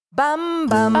Bum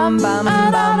bum bum bum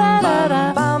bum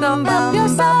bum bum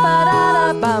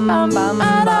yourself. Bum bum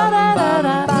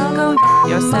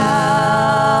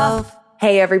yourself.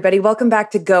 Hey everybody, welcome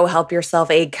back to Go Help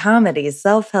Yourself, a comedy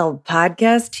self-help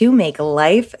podcast to make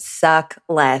life suck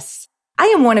less. I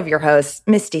am one of your hosts,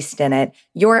 Misty Stinnett.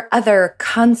 Your other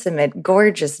consummate,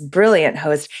 gorgeous, brilliant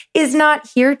host is not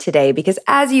here today because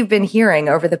as you've been hearing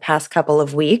over the past couple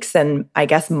of weeks and I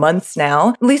guess months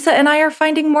now, Lisa and I are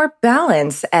finding more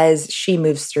balance as she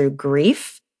moves through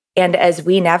grief and as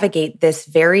we navigate this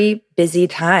very busy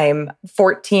time,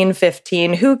 14,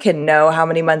 15, who can know how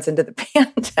many months into the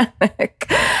pandemic,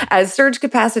 as surge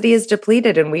capacity is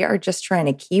depleted and we are just trying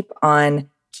to keep on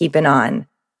keeping on.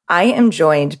 I am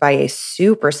joined by a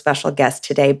super special guest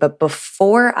today, but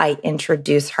before I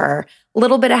introduce her, a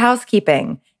little bit of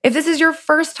housekeeping. If this is your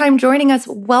first time joining us,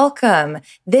 welcome.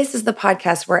 This is the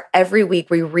podcast where every week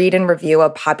we read and review a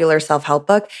popular self-help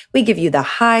book. We give you the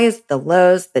highs, the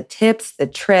lows, the tips, the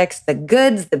tricks, the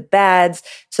goods, the bads,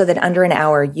 so that under an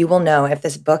hour you will know if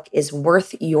this book is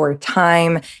worth your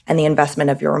time and the investment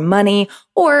of your money,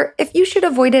 or if you should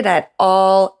avoid it at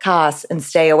all costs and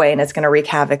stay away and it's going to wreak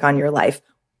havoc on your life.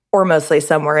 Or mostly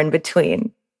somewhere in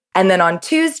between. And then on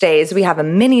Tuesdays, we have a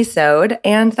mini-sode,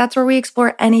 and that's where we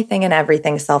explore anything and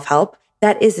everything self-help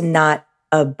that is not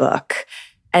a book.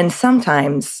 And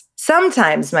sometimes,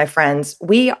 my friends,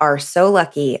 we are so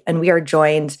lucky and we are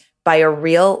joined by a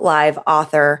real live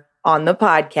author on the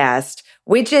podcast,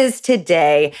 which is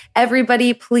today.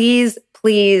 Everybody, please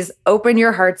open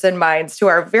your hearts and minds to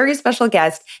our very special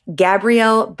guest,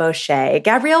 Gabrielle Bosché.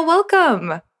 Gabrielle,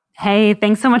 welcome. Hey,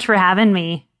 thanks so much for having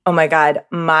me. Oh my God,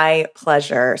 my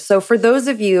pleasure. So for those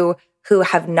of you who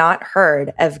have not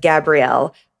heard of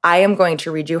Gabrielle, I am going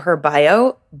to read you her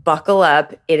bio. Buckle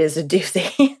up. It is a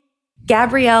doozy.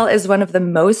 Gabrielle is one of the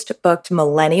most booked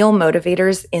millennial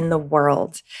motivators in the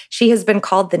world. She has been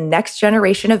called the next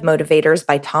generation of motivators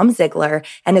by Tom Ziglar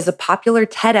and is a popular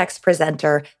TEDx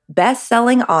presenter,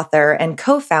 best-selling author, and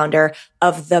co-founder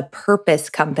of The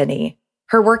Purpose Company.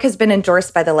 Her work has been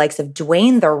endorsed by the likes of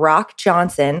Dwayne "The Rock"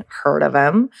 Johnson, heard of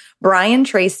him, Brian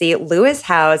Tracy, Lewis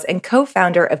Howes, and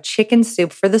co-founder of Chicken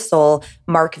Soup for the Soul,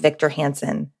 Mark Victor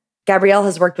Hansen. Gabrielle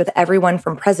has worked with everyone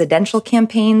from presidential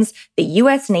campaigns, the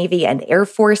U.S. Navy and Air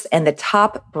Force, and the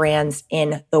top brands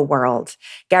in the world.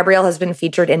 Gabrielle has been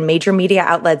featured in major media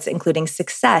outlets including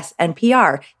Success,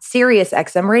 NPR, Sirius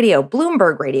XM Radio,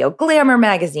 Bloomberg Radio, Glamour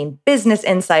Magazine, Business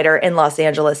Insider, and Los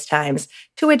Angeles Times,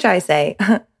 to which I say,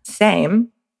 same.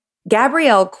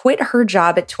 Gabrielle quit her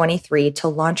job at 23 to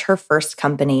launch her first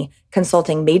company,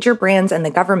 consulting major brands and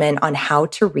the government on how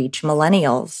to reach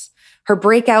millennials. Her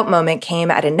breakout moment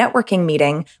came at a networking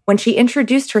meeting when she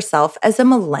introduced herself as a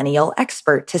millennial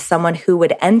expert to someone who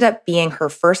would end up being her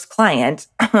first client,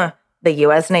 the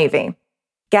U.S. Navy.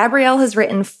 Gabrielle has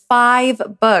written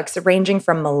 5 books ranging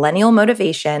from millennial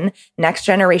motivation, next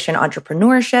generation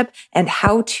entrepreneurship, and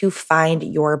how to find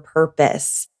your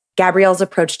purpose. Gabrielle's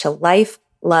approach to life,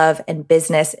 love, and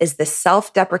business is the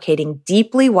self-deprecating,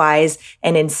 deeply wise,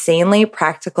 and insanely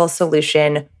practical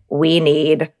solution we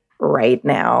need right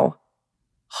now.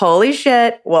 Holy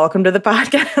shit. Welcome to the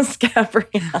podcast,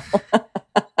 Gabrielle.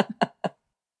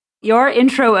 Your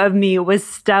intro of me was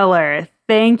stellar.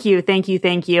 Thank you.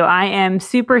 I am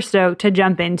super stoked to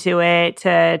jump into it,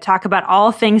 to talk about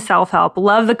all things self-help.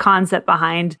 Love the concept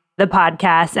behind the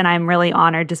podcast, and I'm really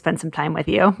honored to spend some time with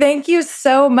you. Thank you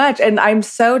so much. And I'm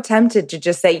so tempted to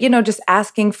just say, just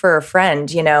asking for a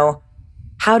friend,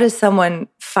 how does someone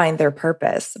find their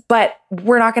purpose? But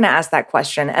we're not going to ask that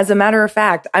question. As a matter of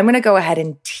fact, I'm going to go ahead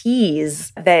and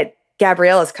tease that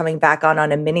Gabrielle is coming back on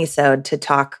a mini-sode to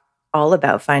talk all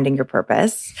about finding your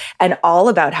purpose and all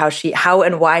about how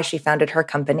and why she founded her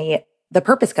company, The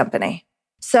Purpose Company.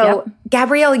 So, yep.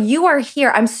 Gabrielle, you are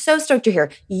here. I'm so stoked you're here.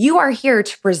 You are here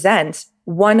to present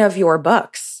one of your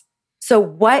books. So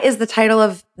what is the title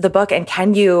of the book, and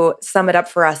can you sum it up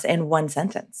for us in one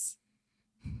sentence?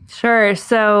 Sure.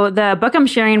 So the book I'm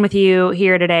sharing with you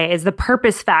here today is The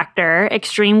Purpose Factor: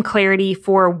 Extreme Clarity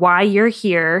for Why You're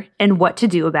Here and What to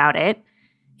Do About It.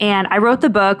 And I wrote the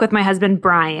book with my husband,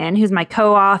 Brian, who's my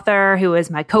co-author, who is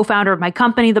my co-founder of my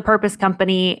company, The Purpose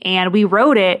Company. And we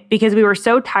wrote it because we were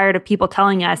so tired of people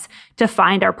telling us to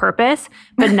find our purpose,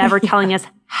 but never telling us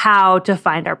how to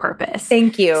find our purpose.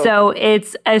 Thank you. So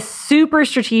it's a super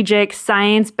strategic,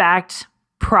 science-backed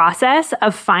process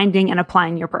of finding and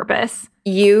applying your purpose.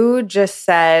 You just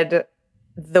said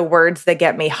the words that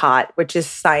get me hot, which is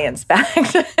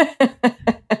science-backed.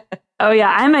 Oh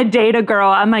yeah, I'm a data girl.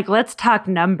 I'm like, let's talk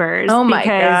numbers. Oh my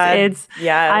God. It's,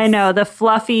 yes. I know the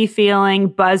fluffy feeling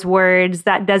buzzwords,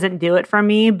 that doesn't do it for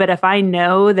me. But if I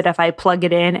know that if I plug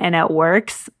it in and it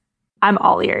works, I'm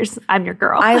all ears. I'm your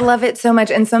girl. I love it so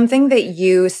much. And something that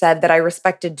you said that I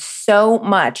respected so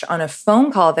much on a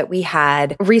phone call that we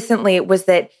had recently was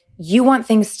that you want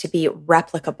things to be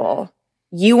replicable.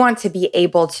 You want to be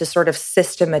able to sort of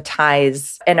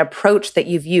systematize an approach that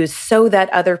you've used so that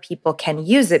other people can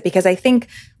use it. Because I think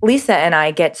Lisa and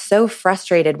I get so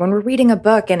frustrated when we're reading a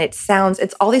book and it's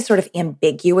all these sort of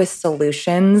ambiguous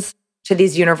solutions to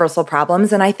these universal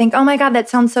problems. And I think, oh my God, that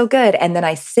sounds so good. And then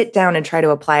I sit down and try to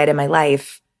apply it in my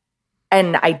life.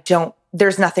 And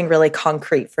there's nothing really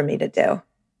concrete for me to do,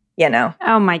 you know?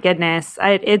 Oh my goodness.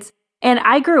 And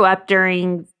I grew up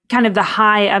during kind of the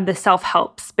high of the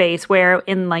self-help space where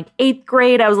in like 8th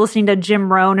grade, I was listening to Jim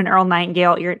Rohn and Earl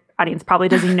Nightingale. Your audience probably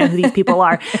doesn't even know who these people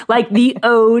are. Like the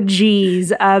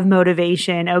OGs of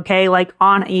motivation, okay? Like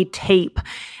on a tape.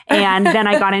 And then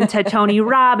I got into Tony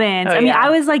Robbins. I mean, I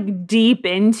was like deep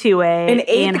into it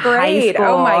in 8th grade. High school.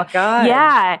 Oh my God.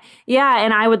 Yeah.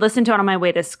 And I would listen to it on my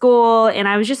way to school. And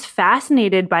I was just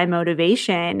fascinated by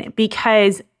motivation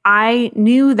because I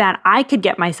knew that I could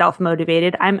get myself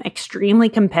motivated. I'm extremely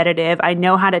competitive. I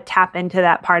know how to tap into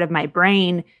that part of my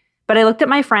brain. But I looked at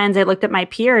my friends, I looked at my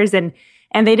peers, and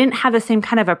they didn't have the same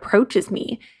kind of approach as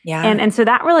me. Yeah. And so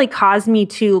that really caused me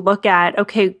to look at,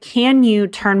 okay, can you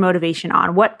turn motivation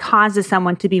on? What causes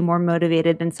someone to be more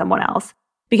motivated than someone else?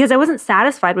 Because I wasn't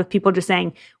satisfied with people just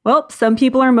saying, well, some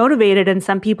people are motivated and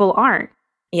some people aren't.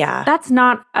 Yeah. That's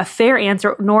not a fair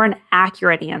answer nor an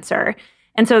accurate answer.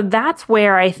 And so that's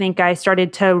where I think I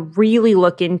started to really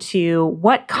look into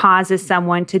what causes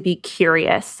someone to be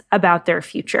curious about their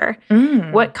future.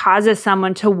 What causes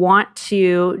someone to want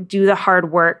to do the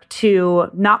hard work, to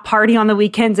not party on the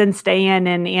weekends and stay in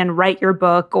and write your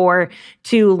book, or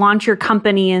to launch your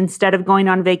company instead of going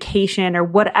on vacation, or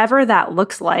whatever that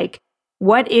looks like.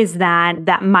 What is that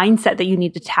mindset that you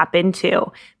need to tap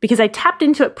into? Because I tapped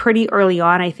into it pretty early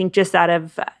on, I think just out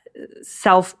of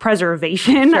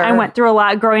self-preservation. Sure. I went through a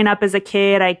lot growing up as a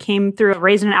kid. I came through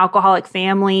raised in an alcoholic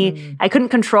family. I couldn't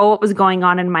control what was going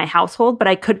on in my household, but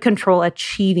I could control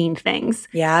achieving things.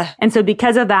 Yeah. And so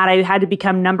because of that, I had to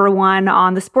become number one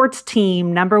on the sports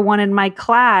team, number one in my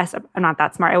class. I'm not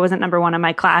that smart. I wasn't number one in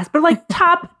my class, but like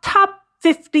top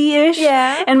 50-ish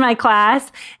in my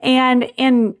class. And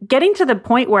getting to the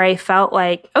point where I felt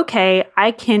like, okay, I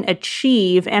can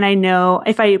achieve, and I know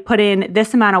if I put in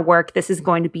this amount of work, this is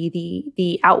going to be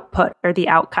the output or the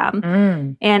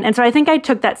outcome. And so I think I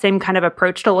took that same kind of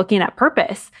approach to looking at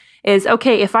purpose is,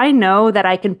 okay, if I know that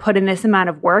I can put in this amount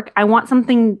of work, I want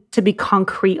something to be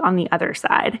concrete on the other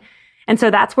side. And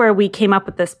so that's where we came up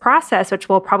with this process, which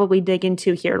we'll probably dig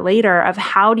into here later, of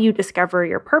how do you discover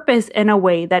your purpose in a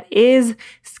way that is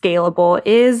scalable,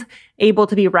 is able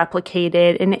to be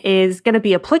replicated, and is going to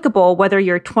be applicable whether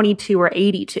you're 22 or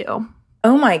 82.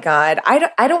 Oh my God.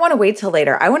 I don't want to wait till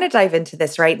later. I want to dive into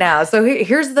this right now. So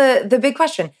here's the big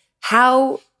question.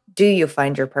 How do you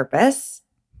find your purpose?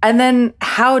 And then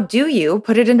how do you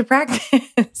put it into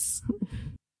practice?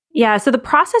 Yeah, so the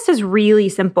process is really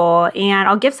simple, and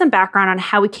I'll give some background on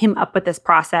how we came up with this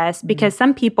process, because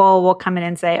some people will come in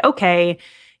and say, okay,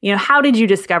 how did you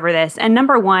discover this? And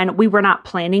number one, we were not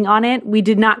planning on it. We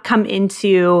did not come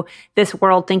into this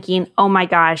world thinking, oh my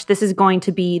gosh, this is going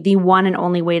to be the one and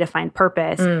only way to find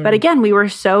purpose. But again, we were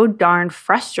so darn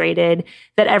frustrated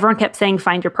that everyone kept saying,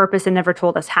 find your purpose, and never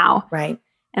told us how. Right.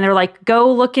 And they're like,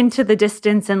 go look into the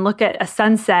distance and look at a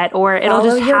sunset, or it'll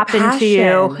Follow just your happen passion, to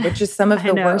you. Which is some of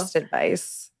the worst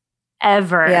advice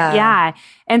ever. Yeah.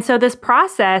 And so this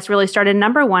process really started,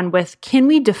 number one, with, can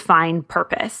we define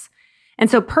purpose? And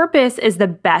so purpose is the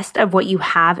best of what you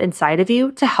have inside of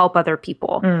you to help other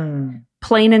people.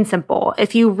 Plain and simple.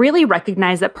 If you really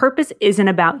recognize that purpose isn't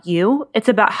about you, it's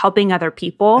about helping other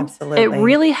people. Absolutely. It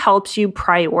really helps you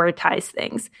prioritize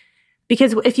things.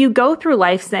 Because if you go through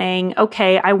life saying,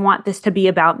 okay, I want this to be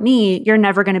about me, you're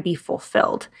never going to be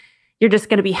fulfilled. You're just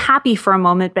going to be happy for a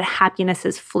moment, but happiness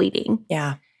is fleeting.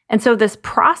 Yeah. And so this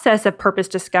process of purpose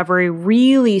discovery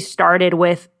really started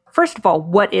with, first of all,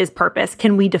 what is purpose?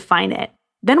 Can we define it?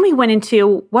 Then we went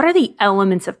into, what are the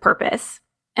elements of purpose?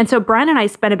 And so Brian and I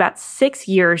spent about 6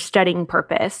 years studying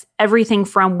purpose, everything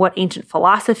from what ancient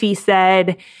philosophy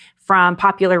said, from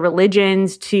popular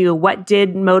religions, to what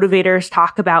did motivators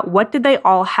talk about, what did they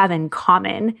all have in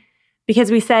common? because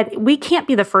we said we can't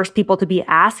be the first people to be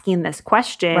asking this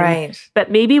question, right? But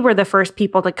maybe we're the first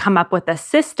people to come up with a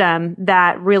system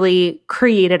that really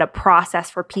created a process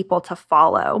for people to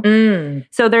follow.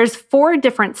 So there's 4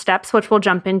 different steps, which we'll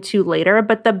jump into later.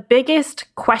 But the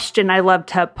biggest question I love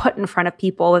to put in front of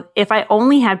people, if I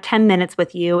only have 10 minutes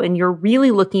with you and you're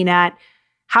really looking at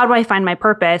how do I find my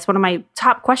purpose, one of my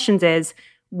top questions is,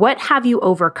 what have you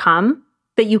overcome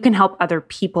that you can help other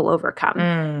people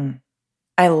overcome?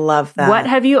 I love that. What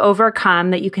have you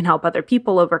overcome that you can help other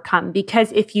people overcome?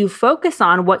 Because if you focus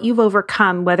on what you've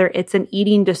overcome, whether it's an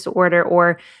eating disorder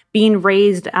or being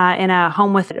raised in a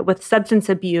home with substance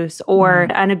abuse or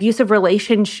an abusive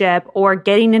relationship or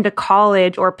getting into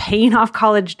college or paying off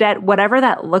college debt, whatever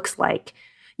that looks like,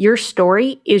 your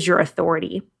story is your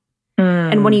authority.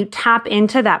 And when you tap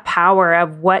into that power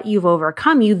of what you've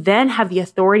overcome, you then have the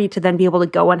authority to then be able to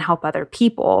go and help other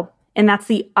people. And that's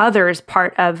the others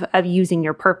part of using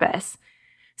your purpose.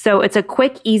 So it's a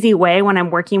quick, easy way when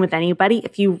I'm working with anybody.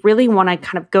 If you really want to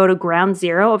kind of go to ground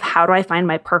zero of how do I find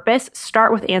my purpose,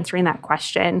 start with answering that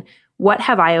question. What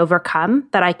have I overcome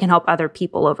that I can help other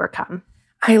people overcome?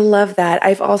 I love that.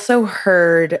 I've also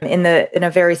heard in a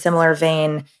very similar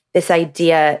vein, this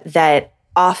idea that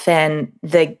often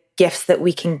the gifts that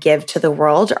we can give to the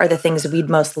world are the things we'd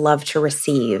most love to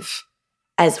receive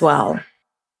as well.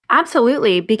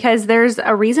 Absolutely, because there's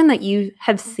a reason that you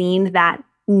have seen that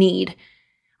need.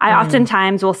 I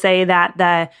oftentimes will say that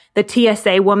the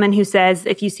TSA woman who says,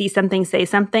 if you see something, say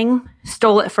something,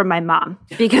 stole it from my mom.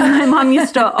 Because my mom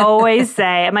used to always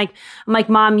say, I'm like,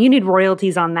 Mom, you need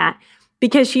royalties on that.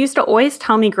 Because she used to always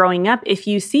tell me growing up, if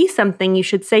you see something, you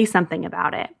should say something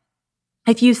about it.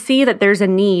 If you see that there's a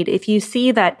need, if you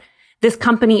see that this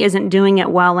company isn't doing it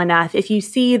well enough, if you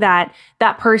see that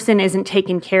that person isn't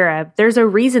taken care of, there's a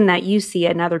reason that you see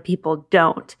it and other people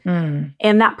don't.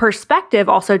 And that perspective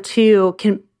also too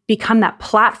can become that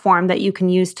platform that you can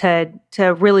use to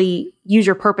really use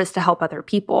your purpose to help other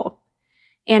people.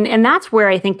 And that's where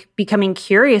I think becoming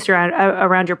curious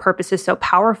around your purpose is so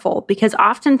powerful, because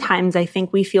oftentimes I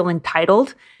think we feel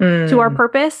entitled to our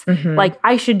purpose. Like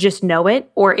I should just know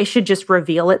it, or it should just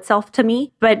reveal itself to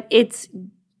me. But it's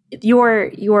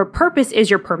your purpose is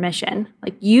your permission.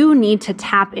 Like you need to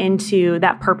tap into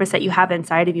that purpose that you have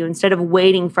inside of you instead of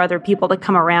waiting for other people to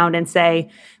come around and say,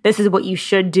 this is what you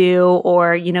should do.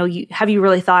 Or, have you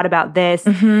really thought about this?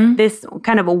 This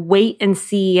kind of a wait and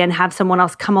see and have someone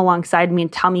else come alongside me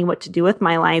and tell me what to do with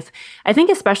my life. I think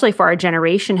especially for our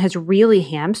generation has really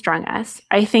hamstrung us.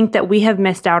 I think that we have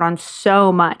missed out on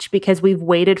so much because we've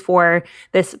waited for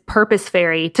this purpose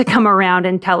fairy to come around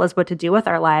and tell us what to do with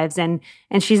our lives. And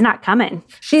she's not coming.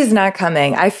 She's not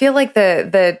coming. I feel like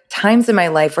the times in my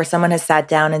life where someone has sat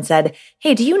down and said,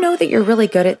 hey, do you know that you're really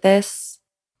good at this?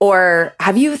 Or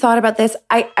have you thought about this?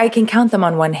 I can count them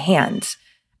on one hand.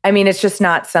 I mean, it's just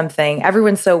not something.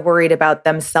 Everyone's so worried about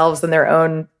themselves and their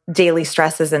own daily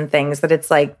stresses and things that it's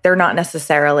like they're not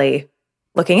necessarily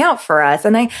looking out for us.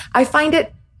 And I find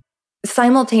it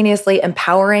simultaneously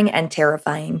empowering and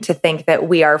terrifying to think that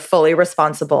we are fully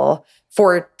responsible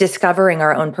for discovering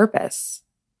our own purpose.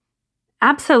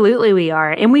 Absolutely we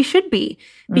are. And we should be.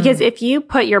 Because if you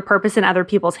put your purpose in other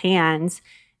people's hands,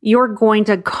 you're going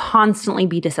to constantly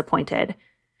be disappointed.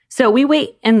 So we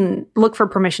wait and look for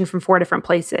permission from 4 different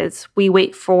places. We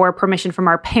wait for permission from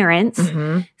our parents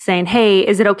saying, hey,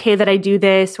 is it okay that I do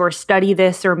this or study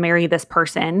this or marry this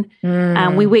person?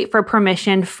 We wait for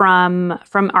permission from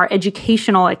our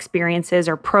educational experiences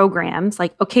or programs.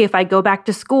 Like, okay, if I go back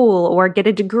to school or get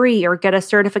a degree or get a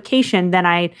certification, then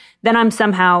I'm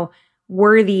somehow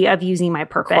worthy of using my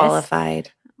purpose.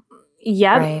 Qualified.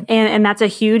 Yep. Right. And that's a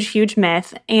huge, huge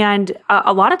myth. And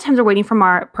a lot of times we're waiting from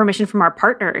our permission from our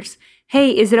partners.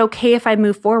 Hey, is it okay if I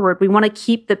move forward? We want to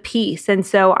keep the peace. And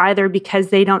so either because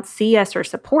they don't see us or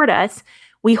support us,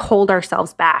 we hold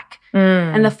ourselves back.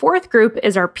 And the 4th group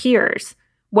is our peers.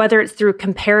 Whether it's through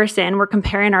comparison, we're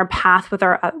comparing our path with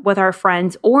our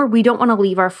friends, or we don't want to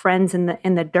leave our friends in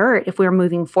the dirt if we're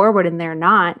moving forward and they're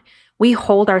not. We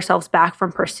hold ourselves back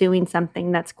from pursuing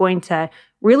something that's going to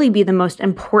really be the most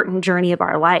important journey of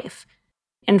our life.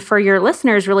 And for your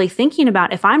listeners, really thinking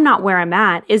about, if I'm not where I'm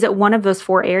at, is it one of those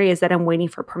 4 areas that I'm waiting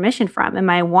for permission from?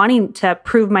 Am I wanting to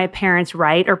prove my parents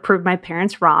right or prove my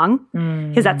parents wrong?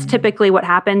 Because that's typically what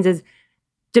happens is,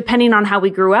 depending on how we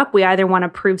grew up, we either want to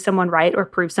prove someone right or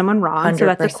prove someone wrong. 100%. So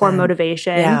that's a core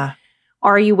motivation. Yeah.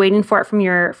 Are you waiting for it from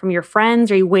your friends?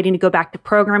 Are you waiting to go back to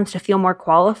programs to feel more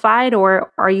qualified?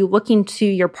 Or are you looking to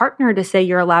your partner to say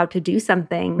you're allowed to do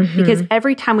something? Because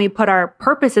every time we put our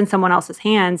purpose in someone else's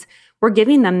hands, we're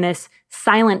giving them this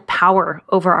silent power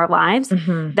over our lives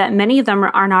that many of them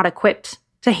are not equipped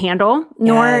to handle,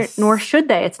 nor should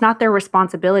they. It's not their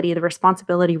responsibility. The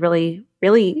responsibility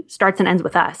really starts and ends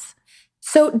with us.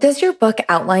 So does your book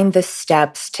outline the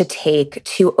steps to take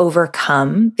to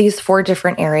overcome these 4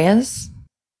 different areas?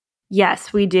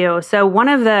 Yes, we do. So one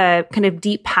of the kind of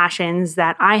deep passions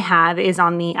that I have is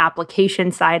on the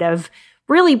application side of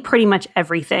really pretty much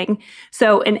everything.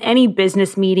 So in any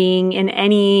business meeting, in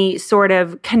any sort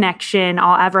of connection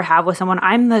I'll ever have with someone,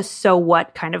 I'm the so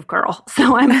what kind of girl.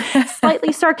 So I'm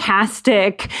slightly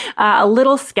sarcastic, a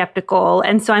little skeptical.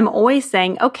 And so I'm always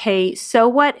saying, okay, so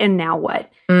what and now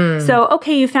what? So,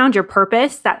 okay, you found your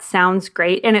purpose. That sounds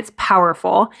great. And it's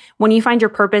powerful. When you find your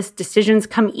purpose, decisions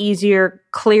come easier,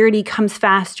 clarity comes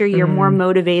faster, you're more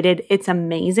motivated. It's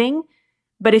amazing.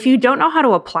 But if you don't know how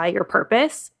to apply your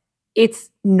purpose, it's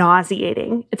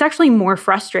nauseating. It's actually more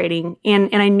frustrating.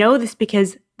 And I know this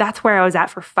because that's where I was at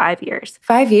for 5 years.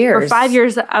 5 years? For 5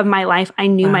 years of my life, I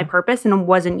knew my purpose and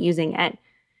wasn't using it.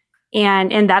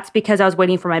 And that's because I was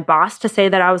waiting for my boss to say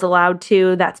that I was allowed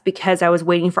to. That's because I was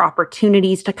waiting for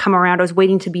opportunities to come around. I was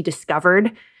waiting to be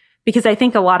discovered. Because I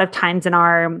think a lot of times in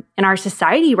our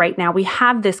society right now, we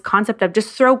have this concept of just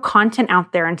throw content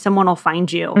out there and someone will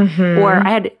find you. Or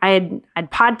I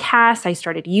had podcasts, I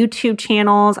started YouTube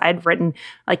channels, I'd written,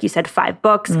 like you said, 5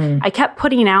 books. I kept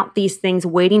putting out these things,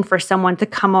 waiting for someone to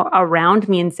come around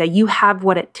me and say, you have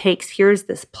what it takes. Here's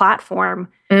this platform.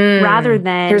 Rather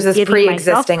than here's this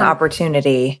pre-existing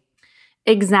opportunity.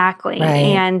 Exactly.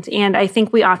 Right. And I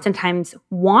think we oftentimes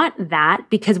want that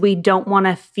because we don't want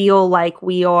to feel like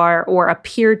we are or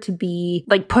appear to be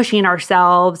like pushing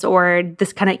ourselves or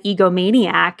this kind of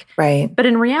egomaniac. Right. But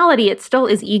in reality, it still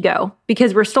is ego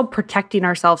because we're still protecting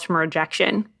ourselves from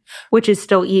rejection, which is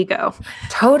still ego.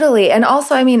 Totally. And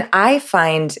also, I mean, I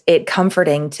find it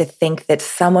comforting to think that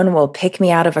someone will pick me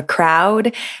out of a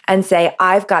crowd and say,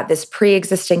 I've got this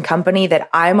pre-existing company that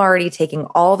I'm already taking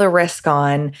all the risk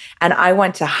on, and I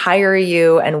want to hire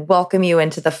you and welcome you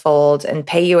into the fold and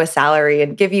pay you a salary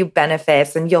and give you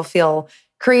benefits, and you'll feel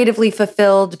creatively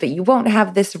fulfilled, but you won't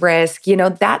have this risk. You know,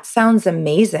 that sounds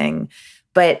amazing.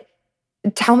 But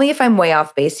tell me if I'm way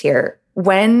off base here.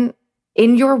 When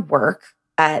in your work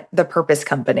at the Purpose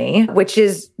Company, which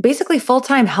is basically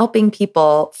full-time helping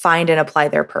people find and apply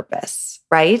their purpose,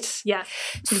 right? Yes,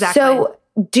 exactly. So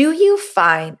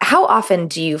how often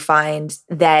do you find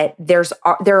that there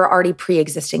are already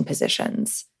pre-existing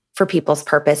positions for people's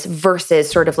purpose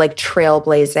versus sort of like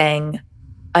trailblazing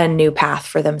a new path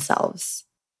for themselves?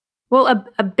 Well,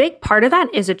 a big part of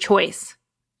that is a choice.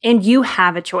 And you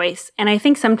have a choice. And I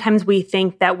think sometimes we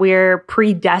think that we're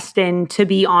predestined to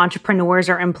be entrepreneurs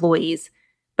or employees.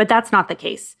 But that's not the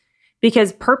case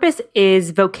because purpose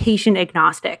is vocation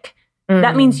agnostic.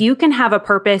 That means you can have a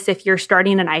purpose if you're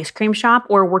starting an ice cream shop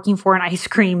or working for an ice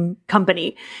cream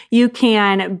company. You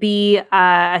can be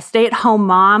a stay-at-home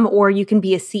mom or you can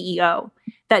be a CEO.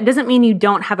 That doesn't mean you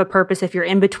don't have a purpose if you're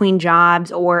in between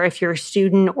jobs or if you're a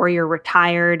student or you're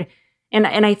retired. And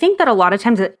I think that a lot of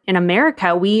times in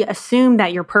America, we assume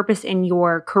that your purpose in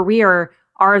your career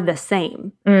are the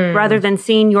same rather than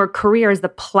seeing your career as the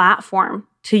platform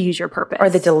to use your purpose. Or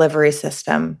the delivery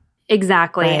system.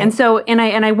 Exactly. Right. And so, and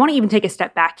I want to even take a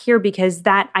step back here because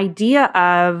that idea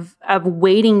of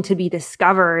waiting to be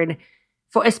discovered,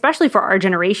 especially for our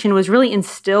generation, was really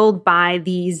instilled by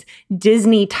these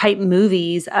Disney type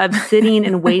movies of sitting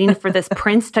and waiting for this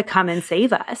prince to come and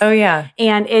save us. Oh, yeah.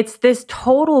 And it's this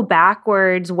total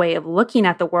backwards way of looking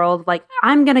at the world. Like,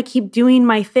 I'm going to keep doing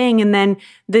my thing, and then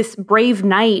this brave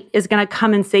knight is going to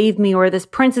come and save me, or this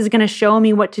prince is going to show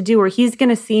me what to do, or he's going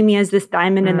to see me as this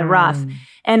diamond in the rough.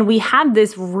 And we have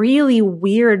this really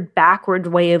weird backward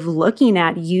way of looking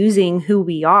at using who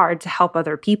we are to help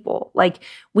other people. Like,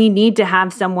 we need to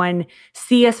have someone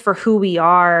see us for who we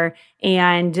are.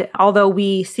 And although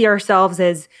we see ourselves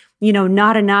as, you know,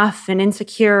 not enough and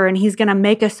insecure, and he's going to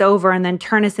make us over and then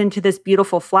turn us into this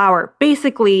beautiful flower.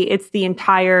 Basically, it's the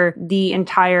entire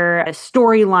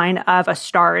storyline of A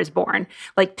Star Is Born.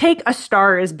 Like, take A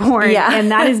Star Is Born. Yeah. And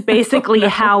that is basically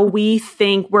how we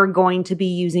think we're going to be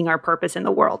using our purpose in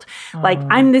the world. Like,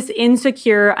 I'm this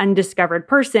insecure, undiscovered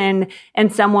person,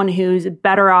 and someone who's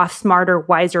better off, smarter,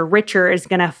 wiser, richer is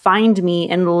going to find me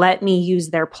and let me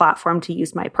use their platform to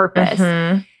use my purpose.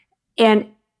 And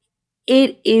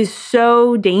it is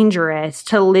so dangerous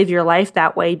to live your life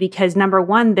that way because, number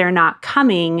one, they're not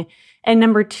coming. And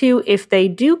number two, if they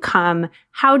do come,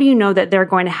 how do you know that they're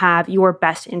going to have your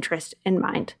best interest in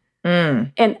mind?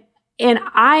 And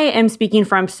I am speaking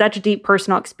from such deep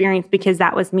personal experience because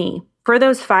that was me. For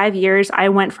those 5 years, I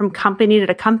went from company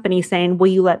to company saying, will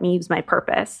you let me use my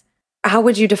purpose? How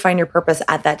would you define your purpose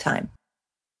at that time?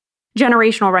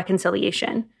 Generational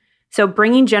reconciliation. So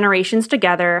bringing generations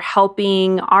together,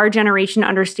 helping our generation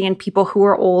understand people who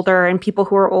are older and people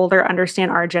who are older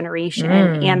understand our generation.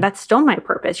 And that's still my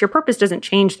purpose. Your purpose doesn't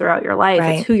change throughout your life.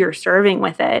 Right. It's who you're serving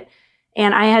with it.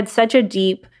 And I had such a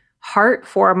deep heart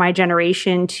for my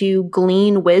generation to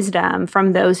glean wisdom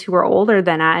from those who are older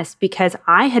than us because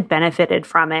I had benefited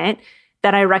from it,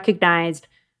 that I recognized,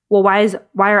 well,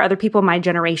 why are other people in my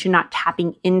generation not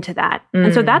tapping into that?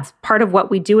 And so that's part of what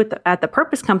we do at the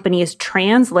Purpose Company is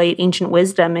translate ancient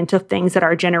wisdom into things that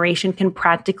our generation can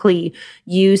practically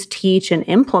use, teach, and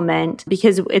implement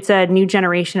because it's a new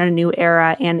generation, a new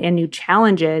era, and new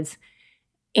challenges.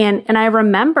 And I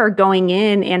remember going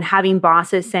in and having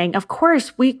bosses saying, of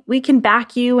course, we can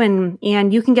back you and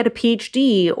you can get a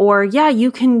PhD, or yeah,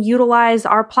 you can utilize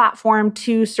our platform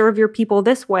to serve your people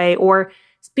this way, or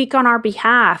speak on our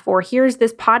behalf, or here's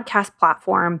this podcast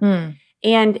platform.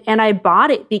 And I bought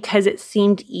it because it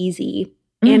seemed easy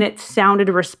and it sounded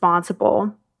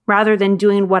responsible rather than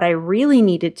doing what I really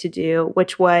needed to do,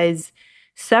 which was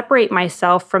separate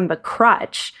myself from the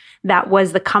crutch that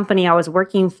was the company I was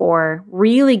working for,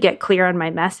 really get clear on my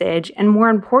message, and more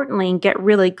importantly, get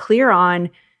really clear on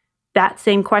that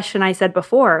same question I said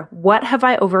before. What have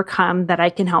I overcome that I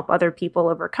can help other people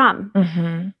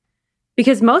overcome?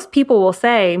 Because most people will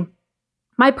say,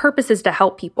 my purpose is to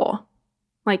help people.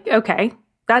 Like, okay,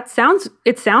 it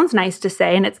sounds nice to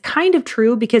say, and it's kind of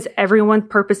true because everyone's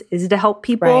purpose is to help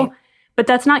people, Right. but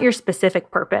that's not your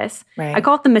specific purpose. Right. I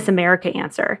call it the Miss America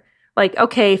answer. Like,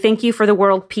 okay, thank you for the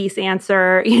world peace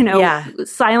answer,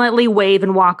 silently wave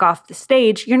and walk off the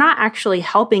stage. You're not actually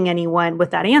helping anyone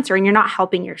with that answer, and you're not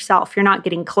helping yourself. You're not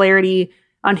getting clarity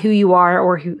on who you are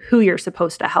or who you're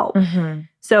supposed to help.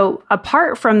 So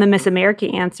apart from the Miss America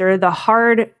answer, the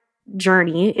hard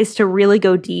journey is to really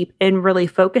go deep and really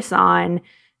focus on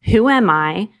who am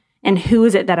I and who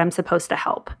is it that I'm supposed to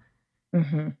help?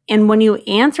 And when you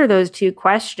answer those two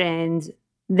questions,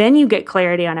 then you get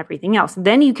clarity on everything else.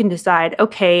 Then you can decide,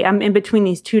 okay, I'm in between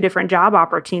these two different job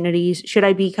opportunities. Should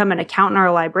I become an accountant or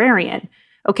a librarian?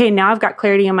 Okay, now I've got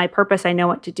clarity on my purpose. I know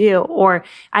what to do. Or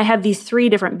I have these 3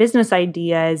 different business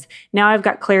ideas. Now I've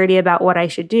got clarity about what I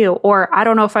should do. Or I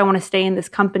don't know if I want to stay in this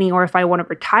company or if I want to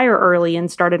retire early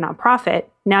and start a nonprofit.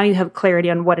 Now you have clarity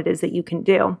on what it is that you can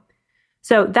do.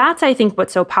 So that's, I think,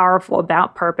 what's so powerful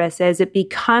about purpose is it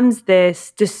becomes this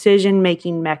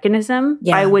decision-making mechanism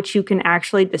by which you can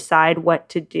actually decide what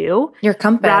to do. Your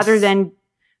compass. Rather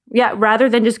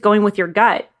than just going with your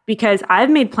gut. Because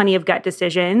I've made plenty of gut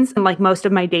decisions, like most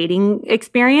of my dating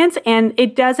experience, and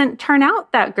it doesn't turn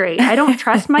out that great. I don't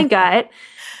trust my gut.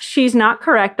 She's not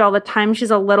correct all the time. She's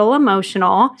a little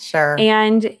emotional. Sure.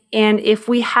 And if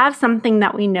we have something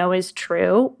that we know is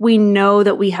true, we know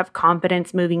that we have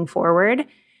confidence moving forward.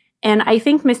 And I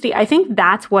think, Misty,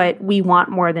 that's what we want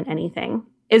more than anything,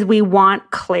 is we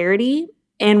want clarity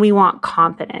and we want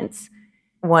confidence.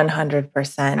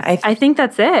 100%. I think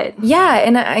that's it. Yeah.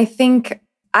 And I think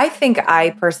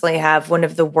I personally have one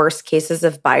of the worst cases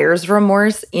of buyer's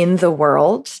remorse in the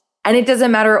world. And it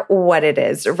doesn't matter what it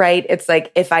is, right? It's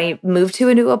like if I move to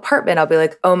a new apartment, I'll be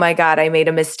like, oh my God, I made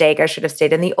a mistake. I should have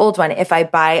stayed in the old one. If I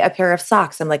buy a pair of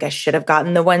socks, I'm like, I should have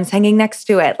gotten the ones hanging next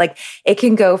to it. Like it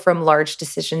can go from large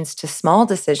decisions to small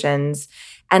decisions.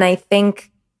 And I think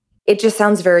it just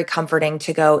sounds very comforting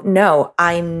to go, no,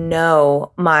 I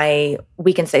know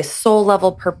we can say soul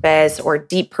level purpose or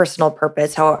deep personal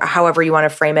purpose, however you want to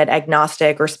frame it,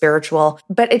 agnostic or spiritual.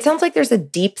 But it sounds like there's a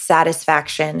deep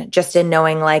satisfaction just in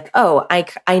knowing like, oh,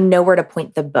 I know where to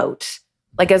point the boat.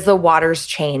 Like as the waters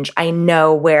change, I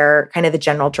know where kind of the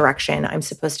general direction I'm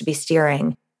supposed to be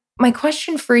steering. My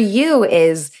question for you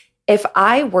is, if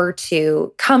I were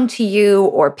to come to you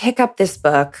or pick up this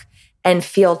book and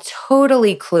feel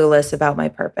totally clueless about my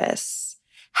purpose,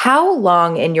 how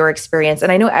long in your experience,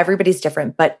 and I know everybody's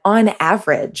different, but on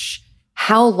average,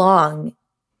 how long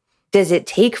does it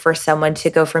take for someone to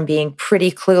go from being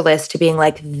pretty clueless to being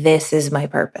like, this is my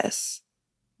purpose?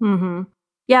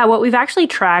 Yeah, what we've actually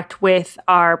tracked with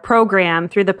our program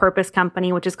through the Purpose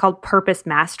Company, which is called Purpose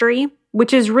Mastery,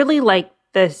 which is really like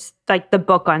the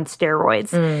book on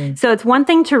steroids. So it's one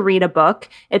thing to read a book.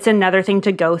 It's another thing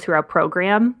to go through a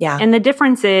program. Yeah. And the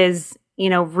difference is,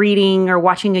 reading or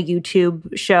watching a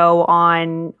YouTube show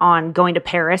on going to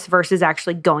Paris versus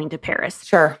actually going to Paris.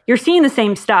 Sure. You're seeing the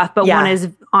same stuff, but one is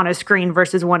on a screen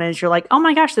versus one is you're like, oh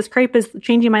my gosh, this crepe is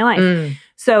changing my life.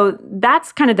 So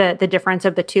that's kind of the difference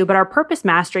of the two. But our Purpose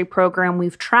Mastery program,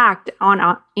 we've tracked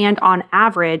on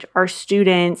average, our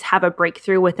students have a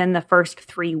breakthrough within the first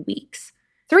 3 weeks.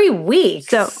 3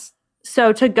 weeks?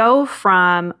 So to go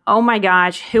from, oh my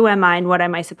gosh, who am I and what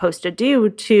am I supposed to do,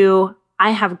 to I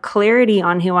have clarity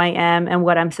on who I am and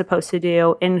what I'm supposed to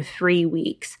do in 3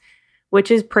 weeks,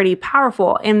 which is pretty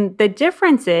powerful. And the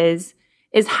difference is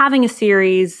having a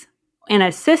series and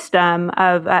a system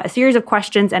of a series of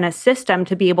questions and a system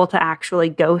to be able to actually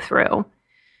go through.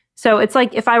 So it's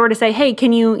like if I were to say, hey,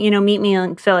 can you meet me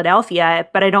in Philadelphia,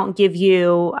 but I don't give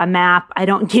you a map, I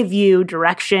don't give you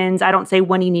directions, I don't say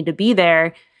when you need to be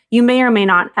there, you may or may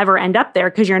not ever end up there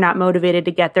because you're not motivated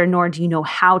to get there, nor do you know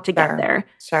how to get there.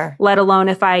 Sure. Let alone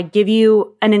if I give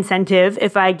you an incentive,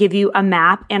 if I give you a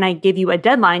map and I give you a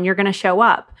deadline, you're going to show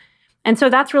up. And so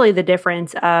that's really the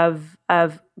difference of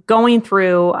going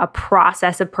through a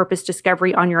process of purpose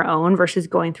discovery on your own versus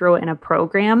going through it in a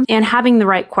program, and having the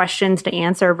right questions to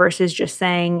answer versus just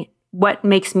saying, what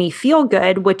makes me feel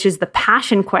good, which is the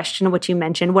passion question, which you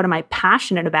mentioned. What am I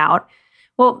passionate about?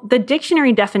 Well, the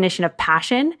dictionary definition of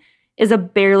passion is a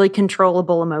barely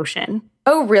controllable emotion.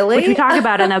 Oh, really? Which we talk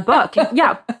about in a book.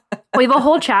 Yeah. We have a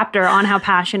whole chapter on how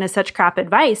passion is such crap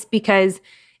advice, because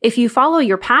if you follow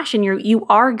your passion, you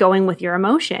are going with your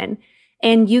emotion.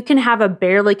 And you can have a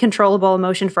barely controllable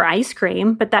emotion for ice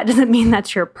cream, but that doesn't mean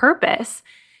that's your purpose.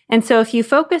 And so if you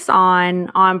focus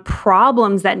on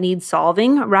problems that need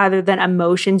solving rather than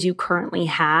emotions you currently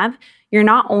have, you're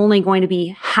not only going to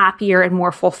be happier and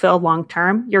more fulfilled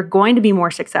long-term, you're going to be more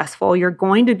successful, you're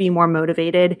going to be more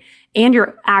motivated, and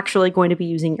you're actually going to be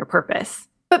using your purpose.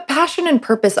 But passion and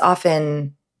purpose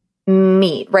often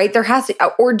meet, right?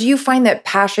 Or do you find that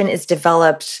passion is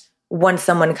developed once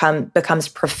someone becomes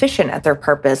proficient at their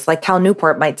purpose? Like Cal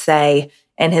Newport might say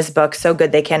in his book, So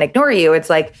Good They Can't Ignore You, it's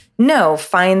like, no,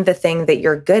 find the thing that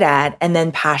you're good at, and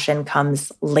then passion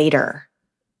comes later.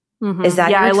 Mm-hmm. Is that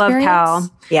your experience? I love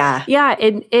Cal. Yeah. Yeah,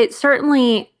 it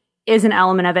certainly is an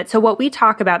element of it. So what we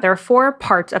talk about, there are 4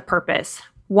 parts of purpose.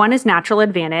 One is natural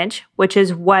advantage, which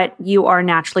is what you are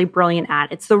naturally brilliant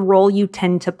at. It's the role you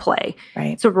tend to play.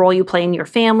 Right. It's a role you play in your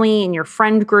family, in your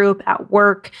friend group, at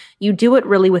work. You do it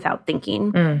really without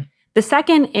thinking. The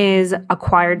second is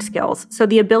acquired skills. So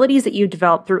the abilities that you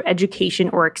develop through education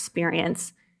or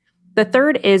experience. The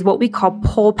third is what we call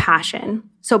pull passion.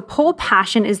 So pull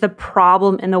passion is the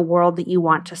problem in the world that you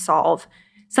want to solve.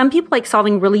 Some people like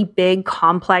solving really big,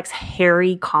 complex,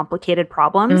 hairy, complicated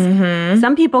problems. Mm-hmm.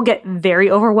 Some people get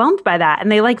very overwhelmed by that,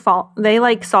 and they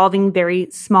like solving very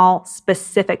small,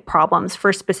 specific problems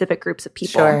for specific groups of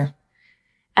people. Sure.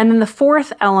 And then the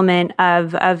fourth element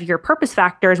of your purpose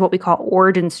factor is what we call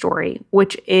origin story,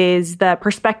 which is the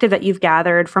perspective that you've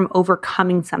gathered from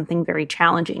overcoming something very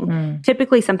challenging,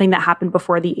 typically something that happened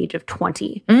before the age of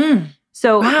 20.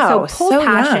 So pull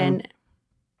passion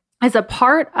is a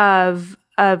part of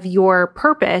your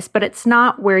purpose, but it's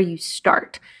not where you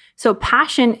start. So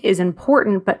passion is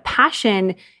important, but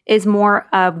passion is more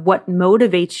of what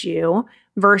motivates you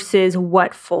versus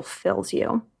what fulfills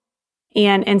you.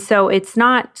 And so it's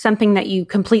not something that you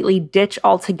completely ditch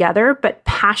altogether, but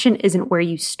passion isn't where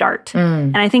you start.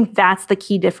 And I think that's the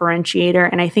key differentiator.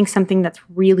 And I think something that's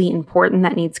really important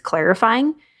that needs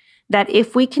clarifying, that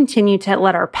if we continue to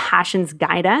let our passions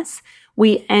guide us,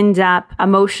 we end up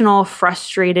emotional,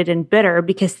 frustrated, and bitter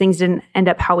because things didn't end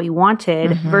up how we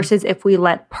wanted, versus if we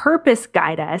let purpose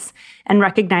guide us and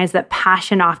recognize that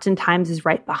passion oftentimes is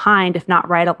right behind, if not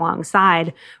right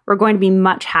alongside, we're going to be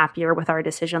much happier with our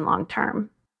decision long term.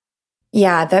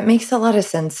 Yeah, that makes a lot of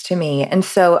sense to me. And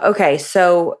so,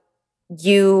 so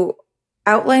you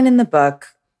outline in the book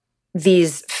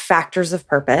these factors of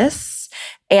purpose.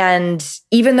 And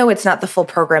even though it's not the full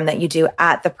program that you do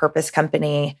at the Purpose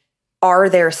Company, are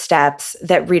there steps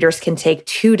that readers can take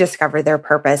to discover their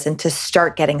purpose and to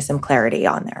start getting some clarity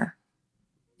on there?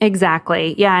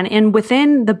 Exactly. Yeah. And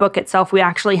within the book itself, we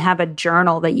actually have a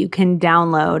journal that you can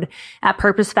download at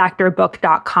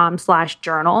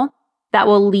purposefactorbook.com/journal that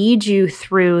will lead you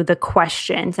through the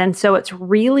questions. And so it's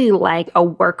really like a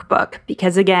workbook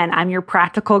because, again, I'm your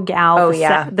practical gal,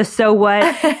 the so what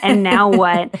and now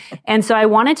what. And so I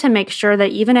wanted to make sure that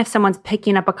even if someone's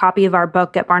picking up a copy of our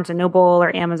book at Barnes & Noble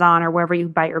or Amazon or wherever you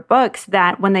buy your books,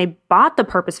 that when they bought the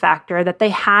Purpose Factor, that they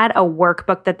had a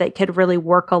workbook that they could really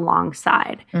work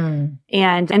alongside.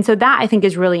 And so that I think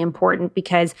is really important,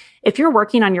 because if you're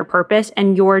working on your purpose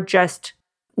and you're just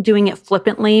doing it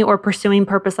flippantly or pursuing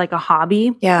purpose like a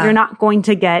hobby, you're not going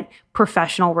to get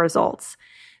professional results.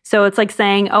 So it's like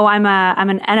saying, oh, I'm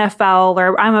an NFL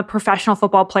or I'm a professional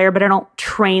football player, but I don't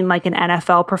train like an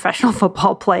NFL professional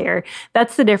football player.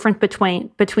 That's the difference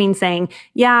between saying,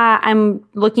 yeah, I'm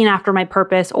looking after my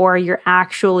purpose, or you're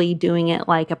actually doing it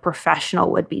like a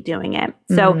professional would be doing it.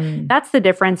 So that's the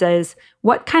difference, is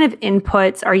what kind of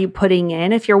inputs are you putting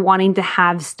in if you're wanting to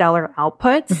have stellar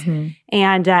outputs?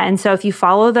 And so if you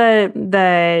follow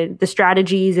the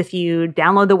strategies, if you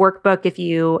download the workbook, if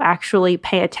you actually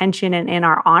pay attention and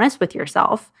are honest with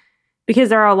yourself, because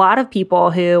there are a lot of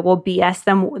people who will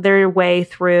BS their way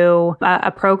through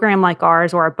a program like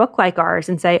ours or a book like ours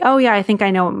and say, oh yeah, I think I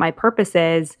know what my purpose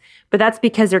is. But that's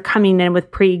because they're coming in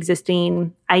with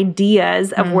pre-existing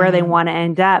ideas of where they want to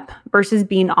end up versus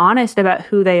being honest about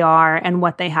who they are and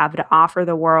what they have to offer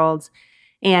the world.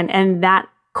 And that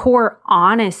core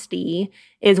honesty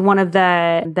is one of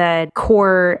the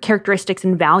core characteristics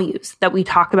and values that we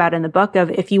talk about in the book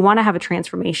of if you want to have a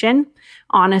transformation,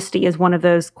 honesty is one of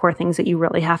those core things that you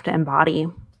really have to embody.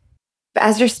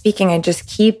 As you're speaking, I just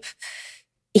keep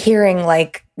hearing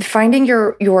like finding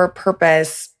your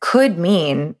purpose could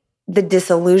mean the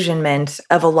disillusionment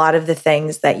of a lot of the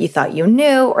things that you thought you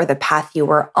knew or the path you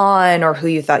were on or who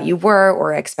you thought you were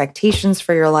or expectations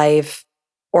for your life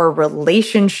or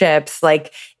relationships.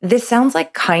 Like this sounds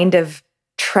like kind of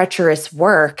treacherous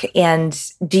work. And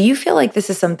do you feel like this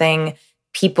is something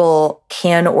people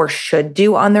can or should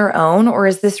do on their own? Or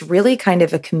is this really kind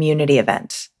of a community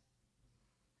event?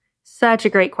 Such a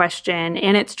great question.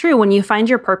 And it's true. When you find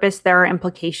your purpose, there are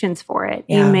implications for it.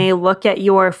 Yeah. You may look at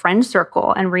your friend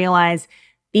circle and realize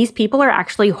these people are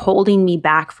actually holding me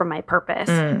back from my purpose.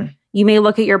 You may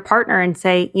look at your partner and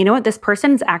say, you know what, this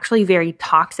person is actually very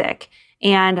toxic.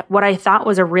 And what I thought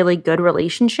was a really good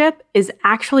relationship is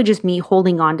actually just me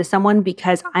holding on to someone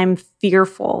because I'm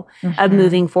fearful of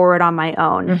moving forward on my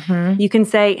own. You can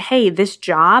say, hey, this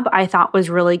job I thought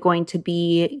was really going to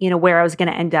be, where I was going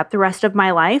to end up the rest of my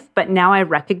life. But now I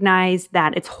recognize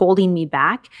that it's holding me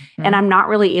back and I'm not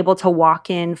really able to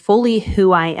walk in fully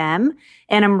who I am.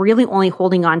 And I'm really only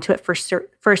holding on to it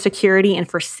for security and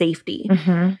for safety.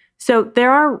 So there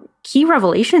are key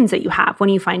revelations that you have when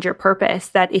you find your purpose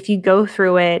that if you go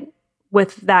through it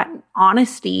with that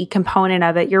honesty component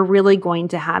of it, you're really going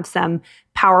to have some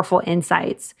powerful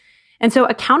insights. And so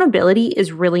accountability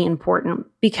is really important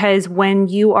because when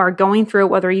you are going through,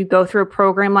 whether you go through a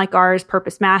program like ours,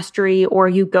 Purpose Mastery, or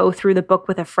you go through the book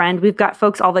with a friend, we've got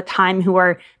folks all the time who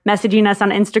are messaging us on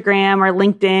Instagram or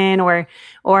LinkedIn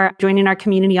or joining our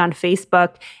community on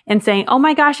Facebook and saying, oh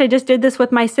my gosh, I just did this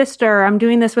with my sister. I'm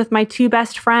doing this with my two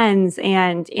best friends.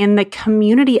 And in the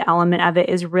community element of it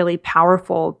is really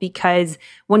powerful because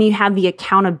when you have the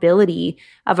accountability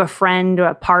of a friend or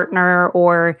a partner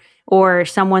or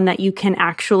someone that you can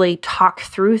actually talk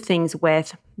through things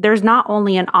with, there's not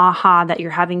only an aha that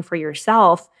you're having for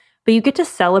yourself, but you get to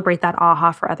celebrate that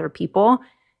aha for other people.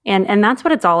 And that's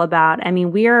what it's all about. I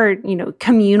mean, we are,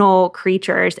 communal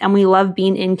creatures and we love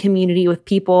being in community with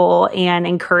people and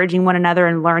encouraging one another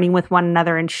and learning with one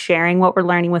another and sharing what we're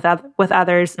learning with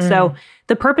others. So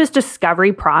the purpose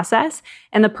discovery process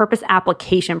and the purpose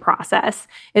application process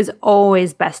is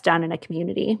always best done in a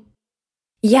community.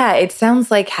 Yeah, it sounds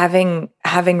like having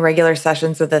regular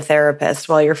sessions with a therapist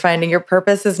while you're finding your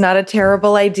purpose is not a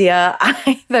terrible idea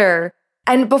either.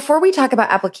 And before we talk about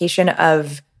application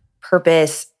of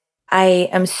purpose, I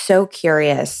am so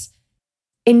curious.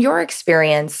 In your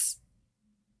experience,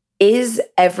 is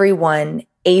everyone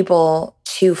able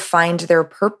to find their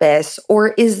purpose,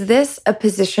 or is this a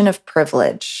position of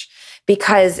privilege?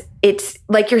 Because it's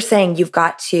like you're saying,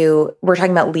 we're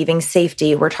talking about leaving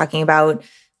safety, we're talking about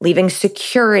leaving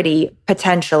security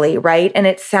potentially, right? And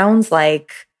it sounds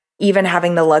like even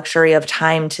having the luxury of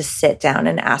time to sit down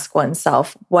and ask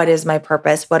oneself, what is my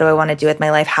purpose? What do I want to do with my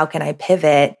life? How can I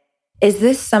pivot? Is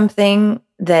this something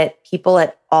that people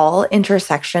at all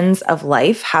intersections of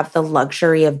life have the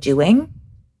luxury of doing?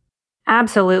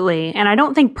 Absolutely. And I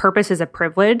don't think purpose is a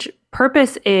privilege.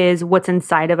 Purpose is what's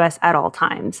inside of us at all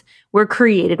times. We're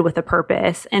created with a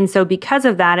purpose. And so because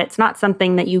of that, it's not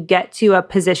something that you get to a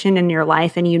position in your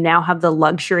life and you now have the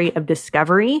luxury of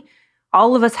discovery.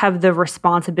 All of us have the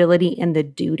responsibility and the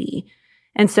duty.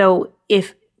 And so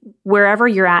if wherever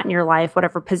you're at in your life,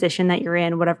 whatever position that you're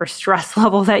in, whatever stress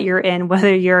level that you're in,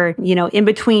 whether you're, in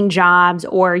between jobs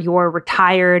or you're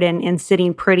retired and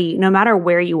sitting pretty, no matter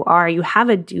where you are, you have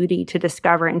a duty to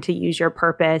discover and to use your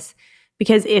purpose.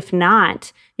 Because if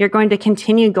not, you're going to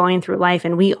continue going through life.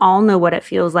 And we all know what it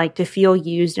feels like to feel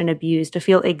used and abused, to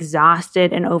feel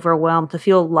exhausted and overwhelmed, to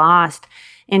feel lost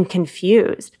and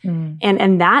confused.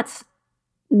 And that's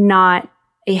not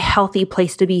a healthy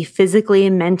place to be physically,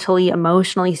 mentally,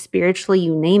 emotionally, spiritually,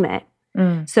 you name it.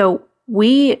 So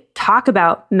we talk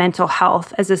about mental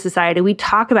health as a society. We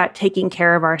talk about taking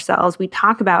care of ourselves. We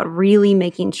talk about really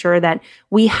making sure that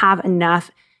we have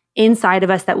enough inside of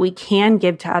us that we can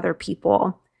give to other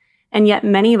people. And yet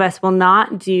many of us will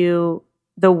not do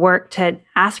the work to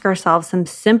ask ourselves some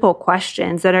simple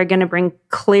questions that are going to bring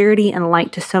clarity and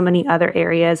light to so many other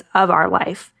areas of our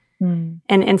life.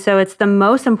 And so it's the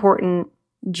most important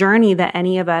journey that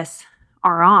any of us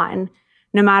are on.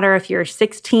 No matter if you're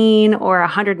 16 or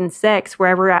 106,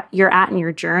 wherever you're at in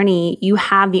your journey, you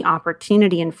have the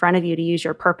opportunity in front of you to use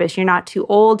your purpose. You're not too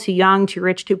old, too young, too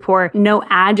rich, too poor. No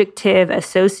adjective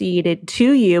associated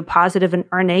to you, positive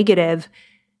or negative,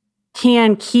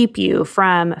 can keep you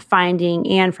from finding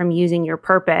and from using your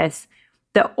purpose.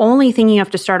 The only thing you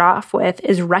have to start off with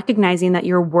is recognizing that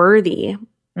you're worthy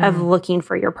of looking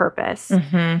for your purpose.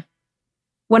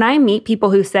 When I meet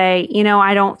people who say,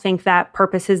 I don't think that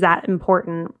purpose is that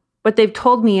important, what they've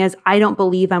told me is, I don't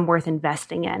believe I'm worth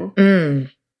investing in.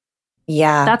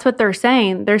 Yeah. That's what they're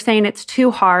saying. They're saying it's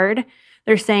too hard.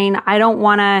 They're saying, I don't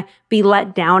want to be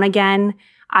let down again.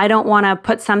 I don't want to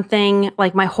put something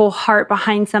like my whole heart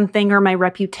behind something, or my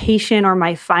reputation or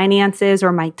my finances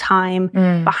or my time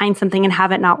behind something and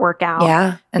have it not work out.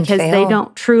 Yeah. And because fail. they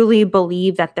don't truly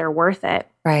believe that they're worth it.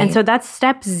 Right. And so that's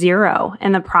step 0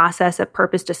 in the process of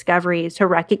purpose discovery, is to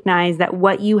recognize that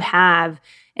what you have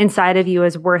inside of you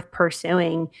is worth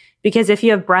pursuing. Because if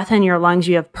you have breath in your lungs,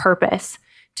 you have purpose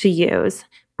to use.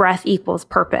 Breath equals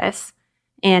purpose.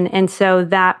 And so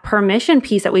that permission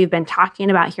piece that we've been talking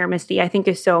about here, Misty, I think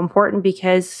is so important,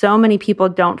 because so many people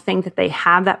don't think that they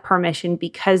have that permission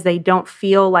because they don't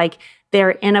feel like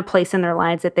they're in a place in their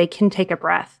lives that they can take a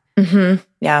breath.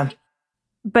 Yeah.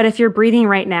 But if you're breathing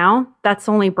right now, that's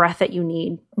the only breath that you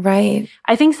need. Right.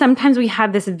 I think sometimes we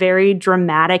have this very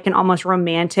dramatic and almost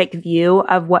romantic view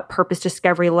of what purpose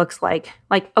discovery looks like.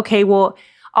 Like, okay, well,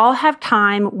 I'll have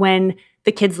time when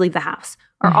the kids leave the house,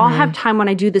 or I'll have time when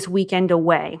I do this weekend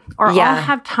away, or I'll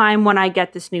have time when I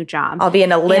get this new job. I'll be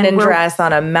in a linen dress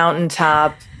on a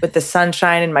mountaintop with the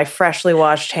sunshine and my freshly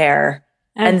washed hair.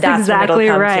 And that's exactly when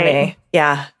it'll come right. to me.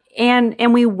 Yeah.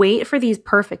 And we wait for these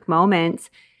perfect moments.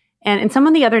 And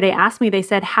someone the other day asked me, they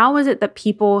said, how is it that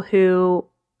people who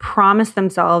promise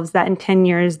themselves that in 10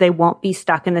 years they won't be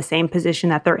stuck in the same position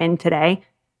that they're in today,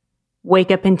 wake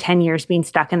up in 10 years being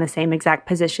stuck in the same exact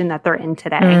position that they're in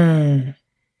today?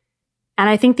 And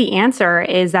I think the answer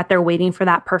is that they're waiting for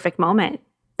that perfect moment,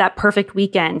 that perfect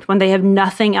weekend when they have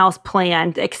nothing else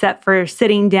planned except for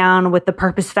sitting down with the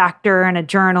purpose factor and a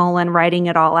journal and writing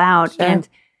it all out. Sure. And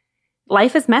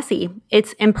life is messy.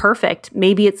 It's imperfect.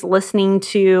 Maybe it's listening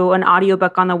to an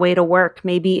audiobook on the way to work.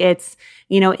 Maybe it's,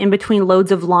 in between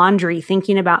loads of laundry,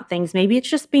 thinking about things. Maybe it's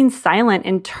just being silent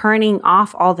and turning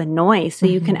off all the noise so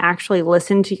you can actually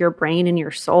listen to your brain and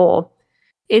your soul.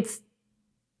 It's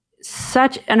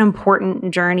such an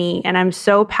important journey, and I'm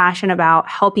so passionate about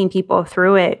helping people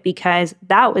through it, because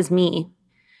that was me.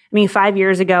 5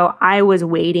 years ago, I was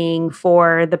waiting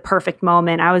for the perfect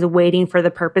moment. I was waiting for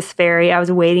the purpose fairy. I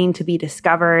was waiting to be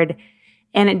discovered,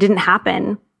 and it didn't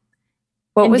happen.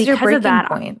 What And was your because of breaking that,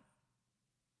 point?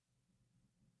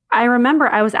 I remember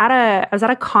I was at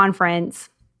a conference,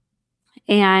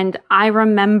 and I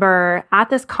remember at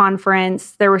this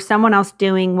conference, there was someone else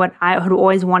doing what I had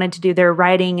always wanted to do. They're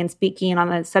writing and speaking on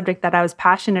the subject that I was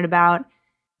passionate about.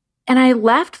 And I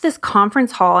left this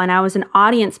conference hall, and I was an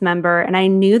audience member, and I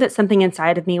knew that something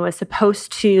inside of me was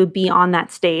supposed to be on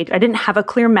that stage. I didn't have a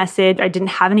clear message. I didn't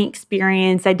have any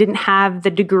experience. I didn't have the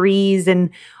degrees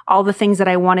and all the things that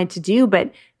I wanted to do,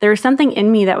 but there was something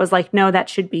in me that was like, no, that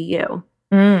should be you.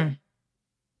 And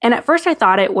at first I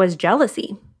thought it was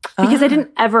jealousy, because I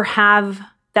didn't ever have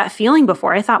that feeling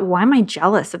before. I thought, why am I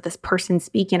jealous of this person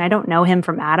speaking? I don't know him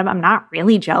from Adam. I'm not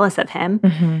really jealous of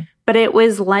him. But it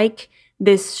was like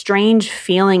this strange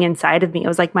feeling inside of me. It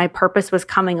was like my purpose was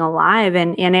coming alive,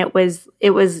 and it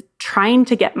was trying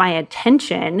to get my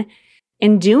attention.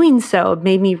 In doing so, it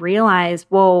made me realize,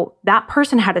 well, that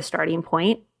person had a starting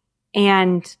point,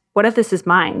 and what if this is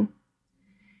mine?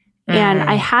 And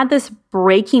I had this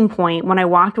breaking point when I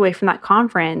walked away from that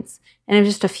conference, and it was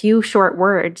just a few short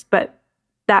words, but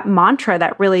that mantra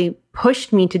that really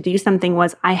pushed me to do something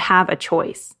was, I have a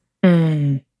choice.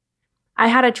 I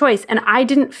had a choice, and I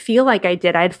didn't feel like I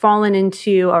did. I'd fallen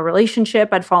into a relationship.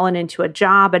 I'd fallen into a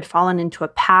job. I'd fallen into a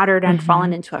pattern. I'd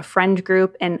fallen into a friend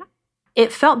group. And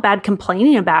it felt bad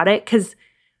complaining about it, because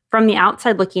from the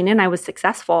outside looking in, I was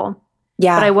successful.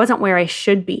 Yeah. But I wasn't where I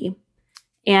should be.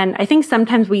 And I think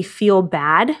sometimes we feel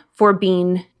bad for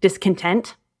being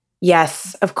discontent.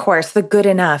 Yes, of course. The good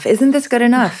enough. Isn't this good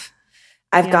enough?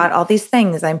 I've got all these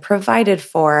things. I'm provided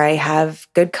for. I have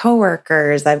good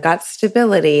coworkers. I've got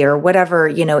stability, or whatever,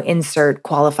 insert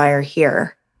qualifier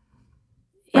here.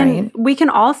 And we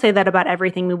can all say that about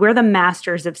everything. We're the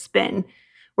masters of spin.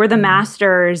 We're the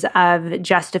masters of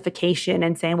justification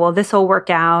and saying, well, this will work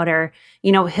out, or,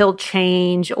 he'll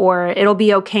change, or it'll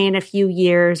be okay in a few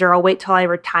years, or I'll wait till I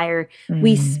retire.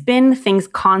 We spin things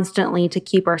constantly to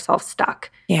keep ourselves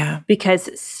stuck. Yeah.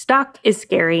 Because stuck is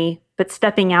scary, but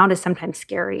stepping out is sometimes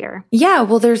scarier. Yeah.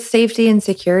 Well, there's safety and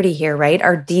security here, right?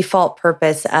 Our default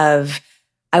purpose of,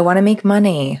 I want to make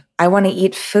money. I want to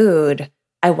eat food.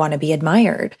 I want to be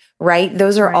admired, right?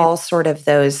 Those are all sort of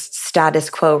those status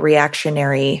quo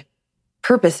reactionary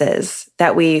purposes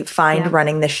that we find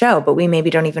running the show, but we maybe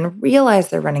don't even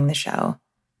realize they're running the show,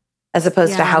 as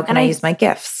opposed to how can I use my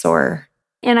gifts or...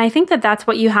 And I think that that's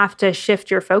what you have to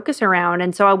shift your focus around.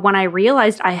 And so when I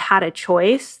realized I had a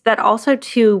choice, that also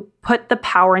to put the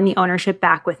power and the ownership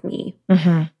back with me.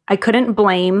 I couldn't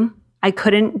blame. I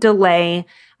couldn't delay.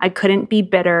 I couldn't be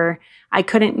bitter. I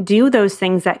couldn't do those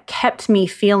things that kept me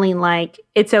feeling like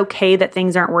it's okay that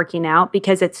things aren't working out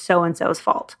because it's so-and-so's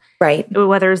fault. Right.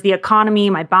 Whether it's the economy,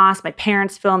 my boss, my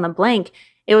parents, fill in the blank.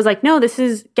 It was like, no, this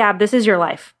is your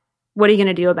life. What are you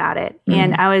going to do about it?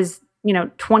 And I was,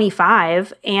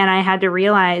 25, and I had to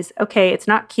realize, okay, it's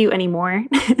not cute anymore.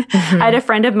 I had a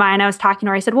friend of mine, I was talking to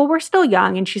her, I said, well, we're still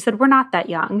young. And she said, we're not that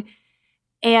young.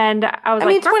 And I was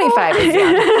 25 is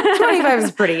young. 25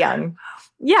 is pretty young.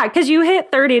 Yeah, because you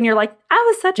hit 30 and you're like, I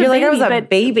was such a baby. I was a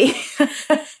baby.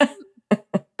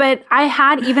 But I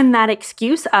had even that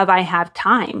excuse of I have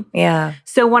time. Yeah.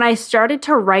 So when I started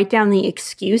to write down the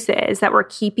excuses that were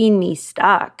keeping me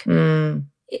stuck,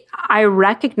 I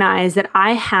recognized that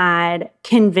I had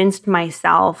convinced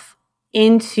myself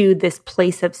into this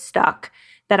place of stuck,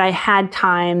 that I had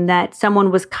time, that someone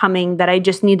was coming, that I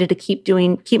just needed to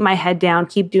keep my head down,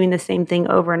 keep doing the same thing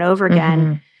over and over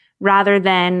again. Rather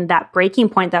than that breaking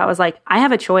point that I was like, I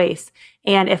have a choice.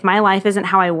 And if my life isn't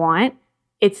how I want,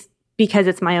 it's because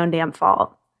it's my own damn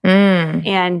fault.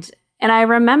 And I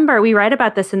remember we write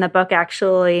about this in the book,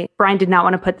 actually. Brian did not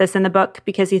want to put this in the book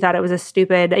because he thought it was a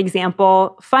stupid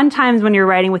example. Fun times when you're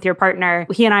writing with your partner.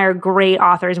 He and I are great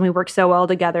authors and we work so well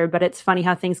together, but it's funny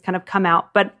how things kind of come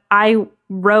out. But I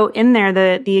wrote in there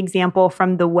the example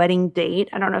from The Wedding Date.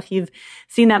 I don't know if you've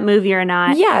seen that movie or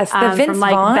not. Yes, the Vince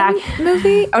Vaughn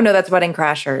movie. Oh, no, that's Wedding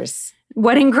Crashers.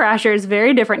 Wedding Crashers,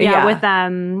 very different. Yeah, with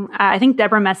I think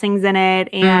Deborah Messing's in it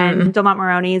and Dermot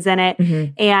Mulroney's in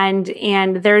it.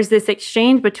 And there's this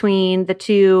exchange between the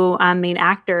two main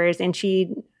actors, and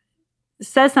she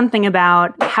says something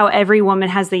about how every woman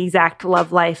has the exact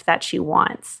love life that she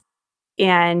wants.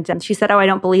 And she said, oh, I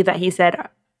don't believe that. He said,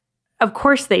 of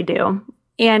course they do.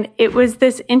 And it was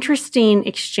this interesting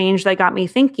exchange that got me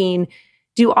thinking,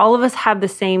 do all of us have the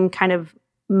same kind of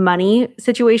money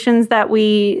situations that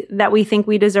we think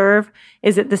we deserve?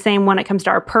 Is it the same when it comes to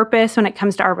our purpose, when it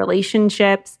comes to our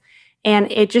relationships?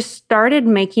 And it just started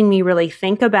making me really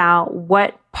think about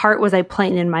what part was I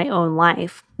playing in my own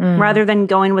life. Rather than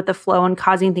going with the flow and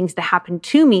causing things to happen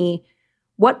to me,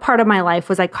 what part of my life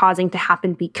was I causing to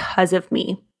happen because of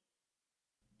me?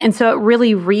 And so it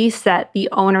really reset the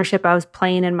ownership I was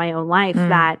playing in my own life,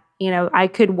 that, I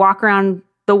could walk around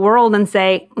the world and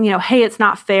say, hey, it's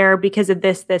not fair because of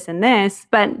this, this, and this.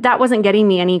 But that wasn't getting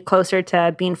me any closer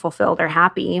to being fulfilled or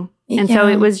happy. And so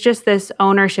it was just this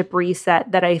ownership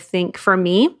reset that I think for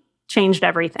me changed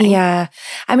everything. Yeah.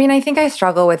 I mean, I think I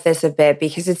struggle with this a bit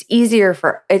because it's easy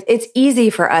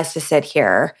for us to sit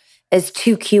here as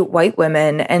two cute white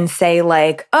women and say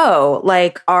like, oh,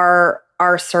 like our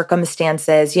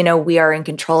circumstances, we are in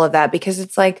control of that, because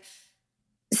it's like,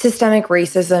 systemic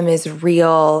racism is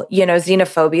real,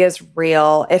 xenophobia is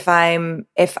real. If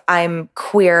I'm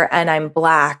queer and I'm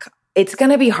Black, it's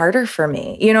going to be harder for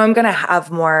me. I'm going to have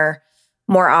more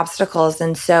obstacles.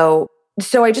 And so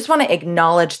I just want to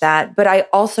acknowledge that. But I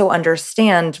also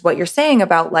understand what you're saying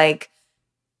about like,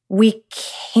 we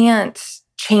can't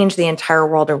change the entire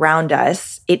world around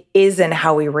us. It is in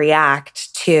how we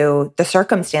react to the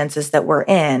circumstances that we're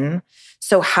in.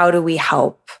 So how do we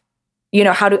help?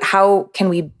 How can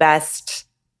we best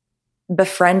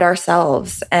befriend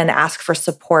ourselves and ask for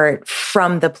support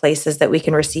from the places that we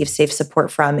can receive safe support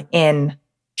from in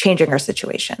changing our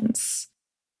situations?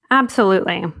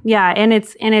 Absolutely. Yeah. And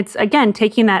it's again,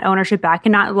 taking that ownership back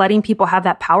and not letting people have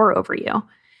that power over you.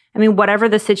 I mean, whatever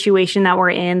the situation that we're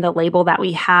in, the label that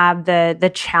we have,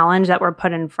 the challenge that we're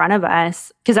put in front of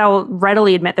us, because I will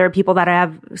readily admit there are people that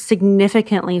have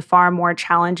significantly far more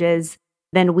challenges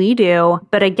than we do.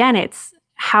 But again, it's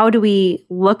how do we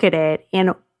look at it?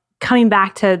 And coming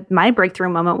back to my breakthrough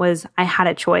moment was I had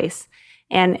a choice.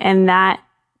 And that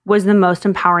was the most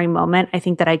empowering moment I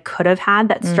think that I could have had,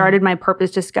 that started my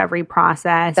purpose discovery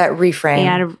process. That reframe.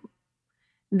 And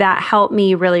that helped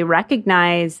me really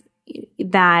recognize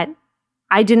that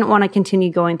I didn't want to continue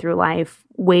going through life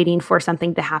waiting for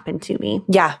something to happen to me.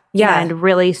 Yeah. And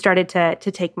really started to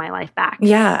take my life back.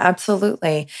 Yeah,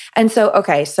 absolutely. And so,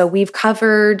 okay, so we've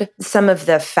covered some of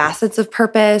the facets of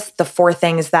purpose, the 4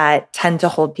 things that tend to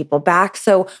hold people back.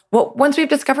 So once we've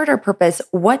discovered our purpose,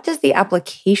 what does the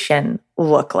application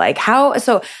look like?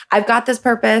 So I've got this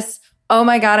purpose. Oh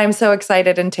my God, I'm so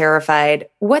excited and terrified.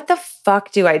 What the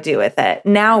fuck do I do with it?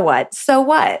 Now what? So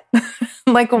what?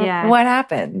 What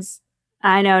happens?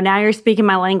 I know. Now you're speaking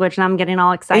my language and I'm getting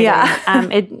all excited.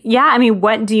 Yeah.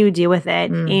 What do you do with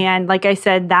it? And like I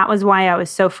said, that was why I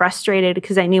was so frustrated,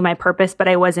 because I knew my purpose, but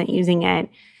I wasn't using it.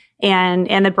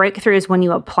 And the breakthrough is when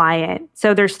you apply it.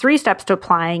 So there's 3 steps to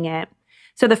applying it.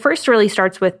 So the first really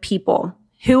starts with people.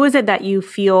 Who is it that you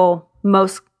feel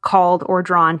most called or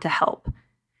drawn to help?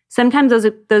 Sometimes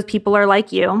those people are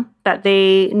like you, that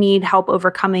they need help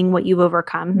overcoming what you've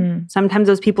overcome. Sometimes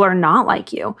those people are not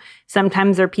like you.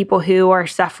 Sometimes they're people who are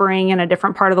suffering in a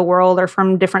different part of the world or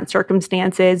from different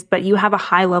circumstances, but you have a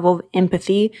high level of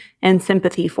empathy and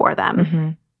sympathy for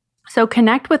them. So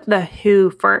connect with the who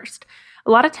first. A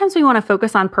lot of times we want to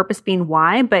focus on purpose being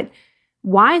why, but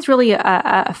why is really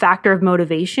a factor of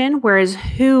motivation, whereas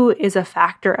who is a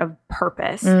factor of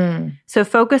purpose. So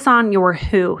focus on your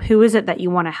who. Who is it that you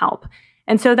want to help?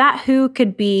 And so that who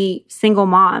could be single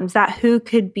moms. That who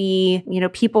could be,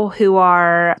 people who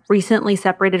are recently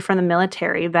separated from the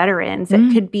military, veterans.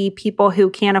 It could be people who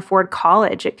can't afford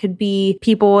college. It could be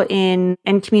people in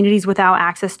communities without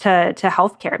access to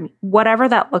healthcare. Whatever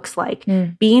that looks like,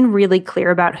 being really clear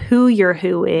about who your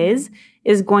who is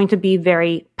going to be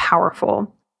very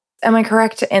powerful. Am I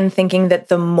correct in thinking that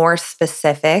the more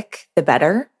specific, the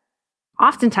better?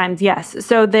 Oftentimes, yes.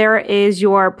 So there is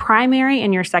your primary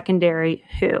and your secondary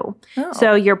who. Oh.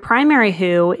 So your primary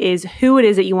who is who it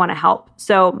is that you want to help.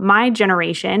 So my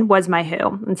generation was my who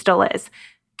and still is.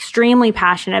 Extremely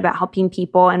passionate about helping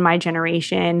people in my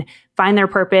generation find their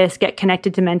purpose, get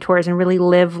connected to mentors, and really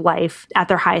live life at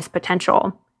their highest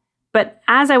potential. But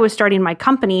as I was starting my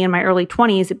company in my early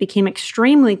 20s, it became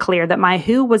extremely clear that my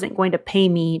who wasn't going to pay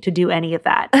me to do any of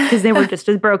that, because they were just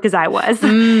as broke as I was.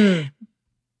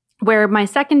 Where my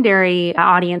secondary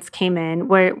audience came in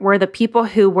were the people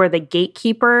who were the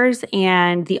gatekeepers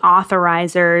and the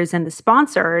authorizers and the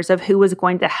sponsors of who was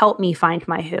going to help me find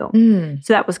my who.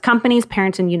 So that was companies,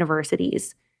 parents, and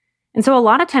universities. And so a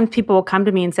lot of times people will come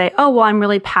to me and say, oh, well, I'm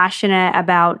really passionate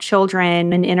about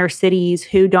children in inner cities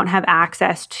who don't have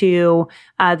access to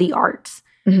the arts.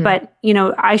 But,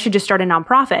 I should just start a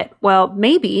nonprofit. Well,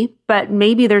 maybe, but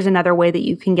maybe there's another way that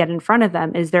you can get in front of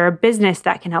them. Is there a business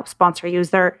that can help sponsor you? Is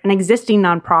there an existing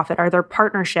nonprofit? Are there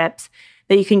partnerships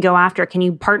that you can go after? Can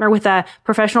you partner with a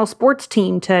professional sports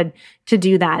team to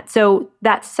do that? So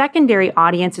that secondary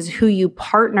audience is who you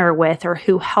partner with or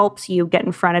who helps you get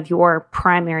in front of your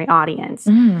primary audience.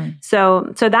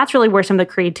 So that's really where some of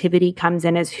the creativity comes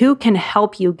in, is who can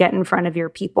help you get in front of your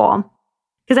people.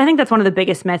 Because I think that's one of the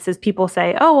biggest myths is people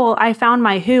say, oh, well, I found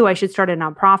my who, I should start a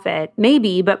nonprofit.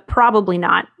 Maybe, but probably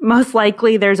not. Most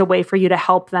likely there's a way for you to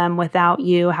help them without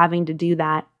you having to do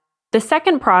that. The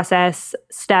second process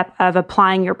step of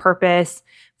applying your purpose,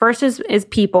 first is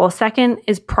people. Second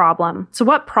is problem. So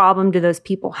what problem do those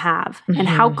people have? And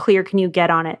how clear can you get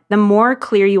on it? The more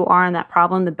clear you are on that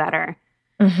problem, the better.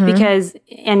 Because,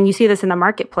 and you see this in the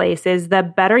marketplace, is the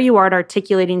better you are at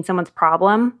articulating someone's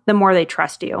problem, the more they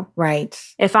trust you. Right.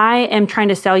 If I am trying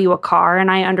to sell you a car and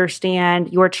I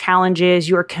understand your challenges,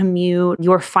 your commute,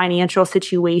 your financial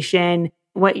situation,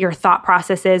 what your thought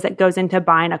process is that goes into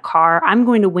buying a car, I'm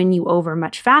going to win you over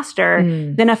much faster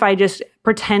than if I just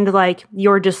pretend like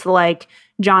you're just like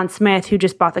John Smith who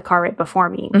just bought the car right before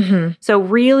me. So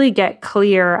really get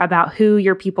clear about who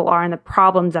your people are and the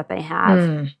problems that they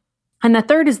have. And the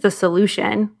third is the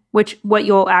solution, what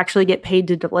you'll actually get paid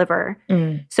to deliver.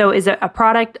 So is it a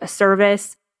product, a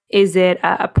service? Is it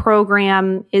a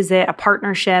program? Is it a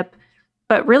partnership?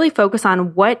 But really focus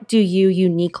on what do you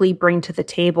uniquely bring to the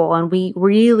table. And we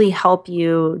really help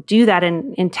you do that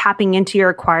in tapping into your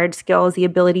acquired skills, the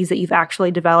abilities that you've actually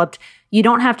developed. You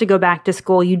don't have to go back to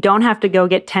school. You don't have to go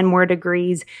get 10 more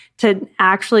degrees to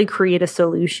actually create a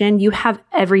solution. You have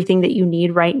everything that you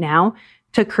need right now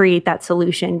to create that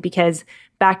solution. Because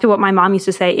back to what my mom used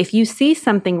to say, if you see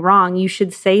something wrong, you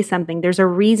should say something. There's a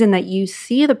reason that you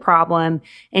see the problem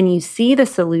and you see the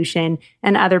solution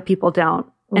and other people don't.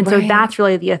 And so that's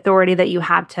really the authority that you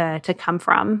have to come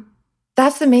from.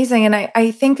 That's amazing. And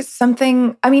I think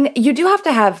you do have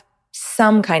to have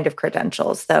some kind of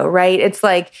credentials though, right? It's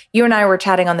like you and I were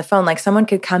chatting on the phone, like someone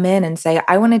could come in and say,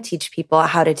 I want to teach people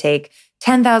how to take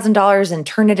 $10,000 and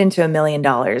turn it into $1 million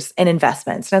in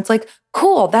investments. And it's like,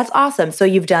 cool, that's awesome. So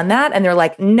you've done that? And they're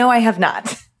like, no, I have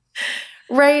not.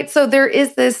 Right? So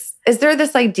is there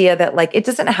this idea that like, it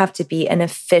doesn't have to be an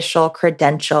official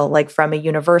credential, like from a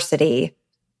university,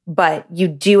 but you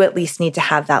do at least need to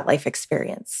have that life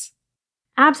experience?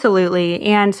 Absolutely.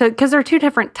 And so, because there are two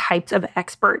different types of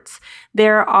experts.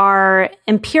 There are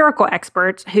empirical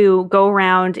experts who go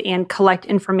around and collect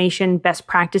information, best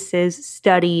practices,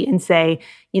 study, and say,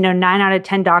 9 out of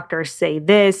 10 doctors say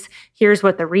this. Here's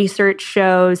what the research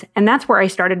shows. And that's where I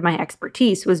started my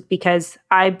expertise, was because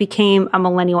I became a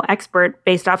millennial expert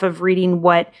based off of reading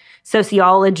what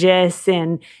sociologists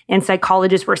and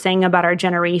psychologists were saying about our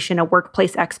generation of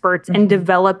workplace experts, and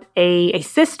developed a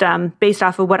system based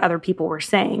off of what other people were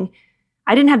saying.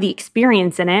 I didn't have the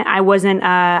experience in it. I wasn't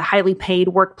a highly paid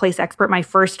workplace expert. My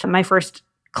first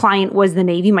client was the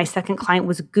Navy. My second client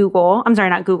was Google. I'm sorry,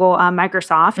 not Google,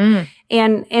 Microsoft.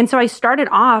 And so I started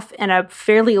off at a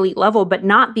fairly elite level, but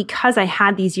not because I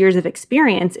had these years of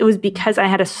experience. It was because I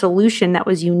had a solution that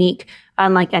was unique,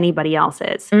 unlike anybody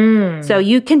else's. So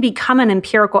you can become an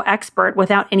empirical expert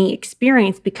without any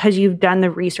experience because you've done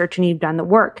the research and you've done the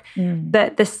work.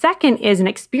 The second is an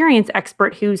experienced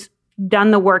expert who's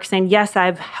done the work, saying, yes,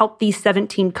 I've helped these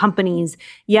 17 companies.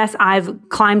 Yes, I've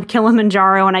climbed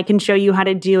Kilimanjaro and I can show you how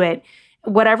to do it.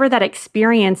 Whatever that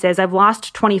experience is, I've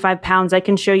lost 25 pounds. I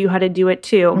can show you how to do it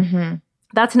too.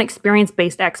 That's an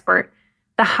experience-based expert.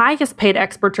 The highest paid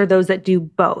experts are those that do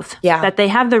both. That they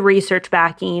have the research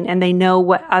backing and they know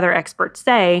what other experts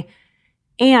say,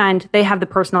 and they have the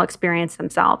personal experience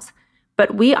themselves.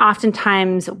 But we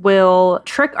oftentimes will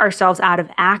trick ourselves out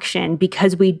of action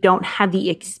because we don't have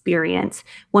the experience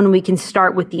when we can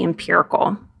start with the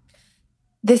empirical.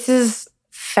 This is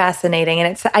fascinating.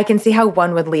 And I can see how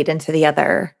one would lead into the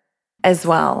other as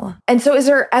well. And so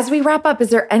as we wrap up, is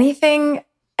there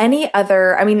any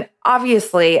other,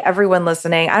 obviously everyone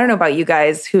listening, I don't know about you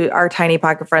guys who are Tiny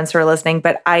Pocket friends who are listening,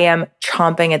 but I am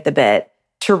chomping at the bit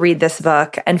to read this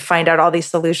book and find out all these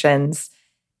solutions.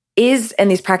 And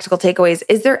these practical takeaways,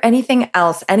 is there anything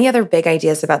else, any other big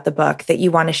ideas about the book that you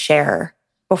want to share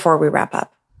before we wrap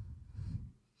up?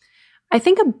 I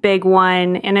think a big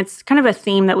one, and it's kind of a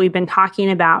theme that we've been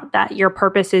talking about, that your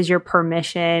purpose is your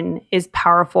permission, is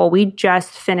powerful. We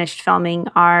just finished filming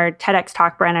our TEDx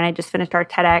talk, Brian and I just finished our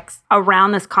TEDx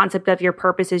around this concept of your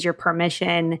purpose is your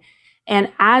permission.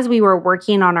 And as we were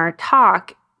working on our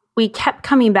talk, we kept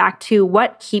coming back to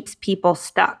what keeps people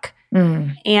stuck.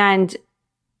 And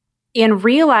in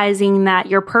realizing that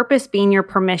your purpose being your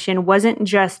permission wasn't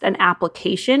just an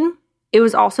application, it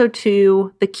was also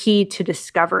the key to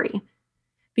discovery.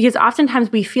 Because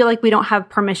oftentimes we feel like we don't have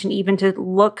permission even to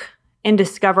look and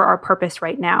discover our purpose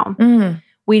right now.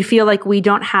 We feel like we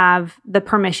don't have the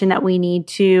permission that we need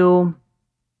to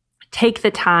take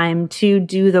the time to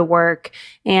do the work.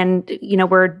 And,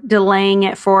 we're delaying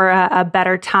it for a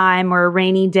better time or a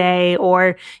rainy day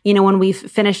or, when we've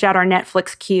finished out our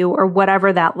Netflix queue or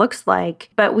whatever that looks like.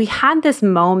 But we had this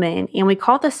moment, and we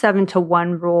call it the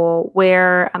 7-to-1 rule,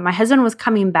 where my husband was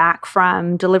coming back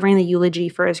from delivering the eulogy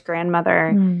for his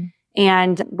grandmother.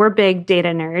 And we're big data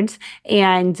nerds.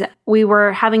 And we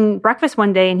were having breakfast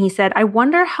one day, and he said, I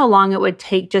wonder how long it would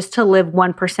take just to live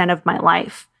 1% of my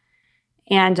life.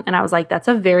 And I was like, that's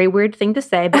a very weird thing to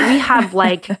say, but we have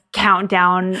like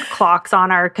countdown clocks on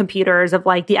our computers of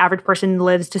like the average person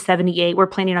lives to 78. We're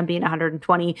planning on being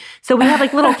 120. So we have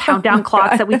like little countdown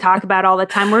clocks that we talk about all the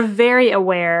time. We're very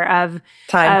aware of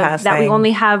time passing, that we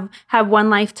only have one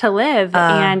life to live.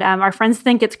 And our friends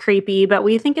think it's creepy, but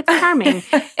we think it's charming.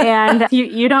 And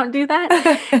you don't do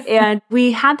that. And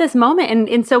we had this moment.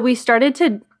 And so we started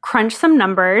to crunch some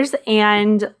numbers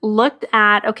and looked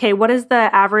at, okay, what is the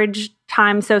average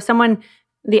time? So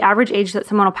the average age that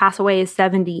someone will pass away is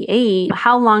 78.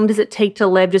 How long does it take to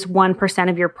live just 1%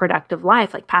 of your productive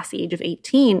life, like past the age of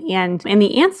 18? And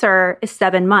the answer is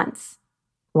 7 months.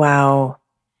 Wow.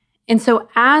 And so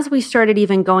as we started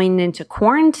even going into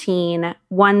quarantine,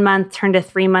 1 month turned to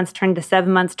 3 months, turned to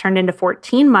 7 months, turned into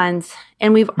 14 months.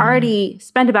 And we've already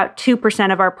spent about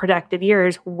 2% of our productive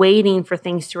years waiting for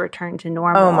things to return to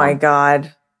normal. Oh my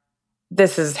God.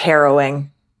 This is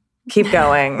harrowing. Keep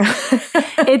going.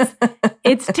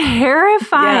 It's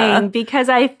terrifying because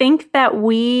I think that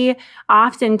we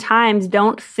oftentimes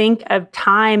don't think of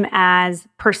time as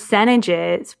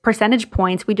percentage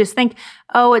points. We just think,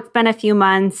 oh, it's been a few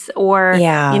months, or,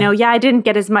 I didn't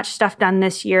get as much stuff done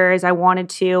this year as I wanted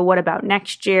to. What about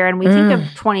next year? And we think of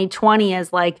 2020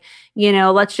 as like,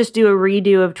 let's just do a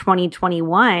redo of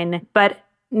 2021, but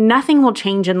nothing will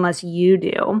change unless you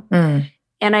do.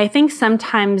 And I think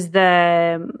sometimes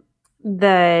the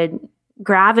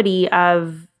gravity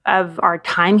of our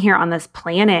time here on this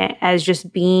planet as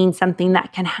just being something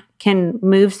that can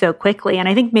move so quickly. And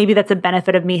I think maybe that's a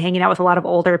benefit of me hanging out with a lot of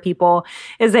older people,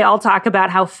 is they all talk about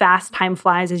how fast time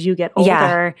flies as you get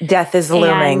older. Yeah, death is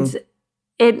looming.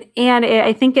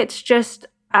 I think it's just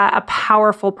a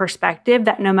powerful perspective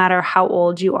that no matter how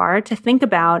old you are, to think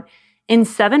about, in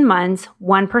 7 months,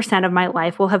 1% of my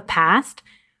life will have passed.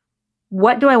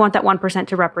 What do I want that 1%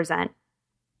 to represent?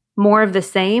 More of the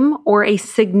same or a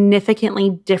significantly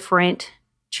different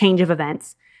change of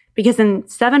events? Because in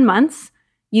 7 months,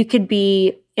 you could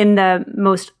be in the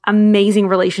most amazing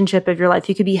relationship of your life.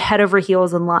 You could be head over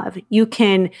heels in love. You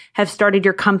can have started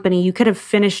your company. You could have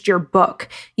finished your book.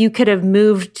 You could have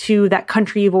moved to that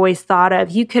country you've always thought of.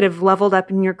 You could have leveled up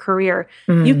in your career.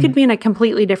 You could be in a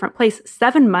completely different place.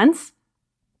 7 months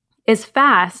is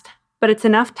fast, but it's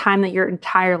enough time that your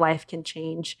entire life can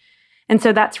change. And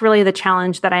so that's really the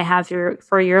challenge that I have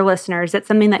for your listeners. It's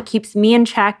something that keeps me in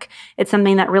check. It's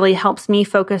something that really helps me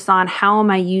focus on how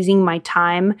am I using my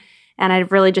time. And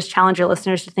I'd really just challenge your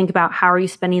listeners to think about, how are you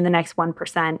spending the next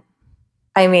 1%?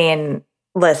 I mean,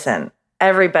 listen,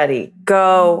 everybody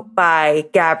go buy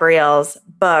Gabrielle's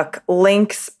book.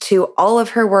 Links to all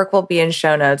of her work will be in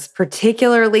show notes,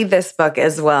 particularly this book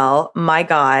as well. My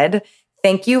God,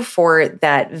 thank you for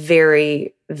that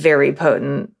very, very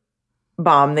potent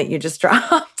bomb that you just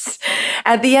dropped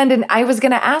at the end. And I was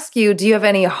going to ask you, do you have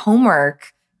any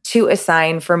homework to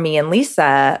assign for me and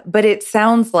Lisa? But it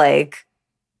sounds like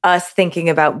us thinking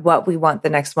about what we want the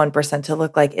next 1% to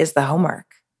look like is the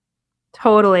homework.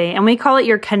 Totally. And we call it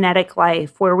your kinetic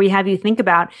life, where we have you think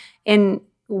about,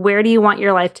 where do you want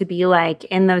your life to be like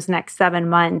in those next 7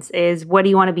 months? Is what do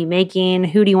you want to be making?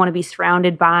 Who do you want to be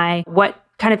surrounded by? What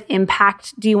kind of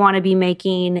impact do you want to be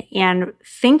making? And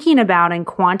thinking about and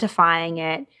quantifying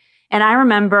it. And I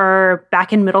remember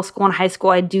back in middle school and high school,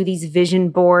 I'd do these vision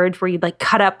boards where you'd like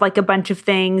cut up like a bunch of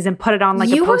things and put it on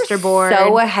like a poster board. You were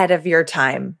so ahead of your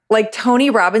time. Like Tony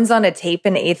Robbins on a tape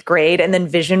in 8th grade and then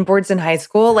vision boards in high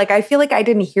school. Like I feel like I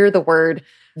didn't hear the word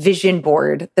vision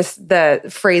board, the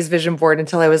phrase vision board,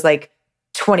 until I was like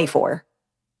 24.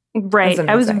 Right.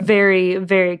 I was very,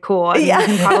 very cool. I mean, you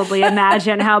can probably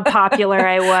imagine how popular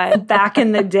I was back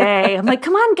in the day. I'm like,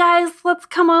 come on, guys, let's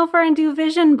come over and do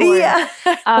vision board. Yeah,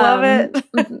 love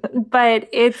it. But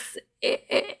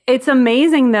it's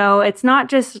amazing, though. It's not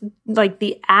just like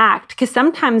the act, because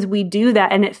sometimes we do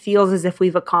that and it feels as if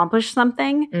we've accomplished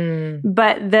something.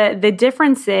 But the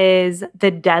difference is the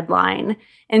deadline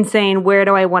and saying, where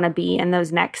do I want to be in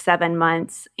those next 7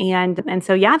 months? And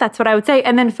so, yeah, that's what I would say.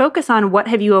 And then focus on, what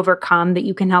have you overcome that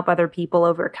you can help other people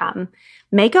overcome?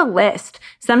 Make a list.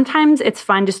 Sometimes it's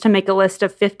fun just to make a list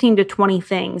of 15 to 20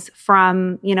 things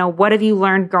from, what have you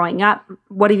learned growing up?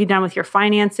 What have you done with your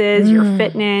finances, your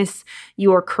fitness,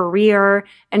 your career?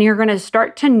 And you're going to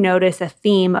start to notice a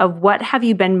theme of what have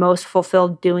you been most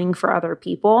fulfilled doing for other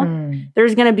people.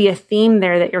 There's going to be a theme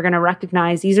there that you're going to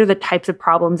recognize. These are the types of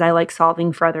problems I like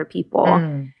solving for other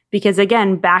people. Because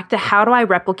again, back to, how do I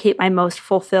replicate my most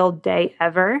fulfilled day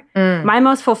ever? My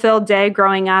most fulfilled day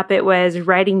growing up, it was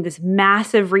writing this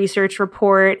massive research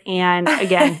report and,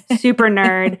 again, super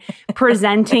nerd,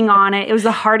 presenting on it. It was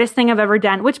the hardest thing I've ever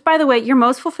done, which, by the way, your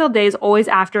most fulfilled day is always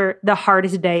after the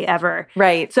hardest day ever.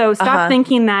 Right. So stop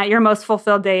thinking that your most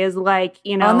fulfilled day is like,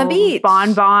 on the beach,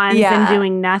 bonbons and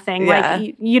doing nothing.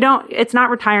 Like you don't, it's not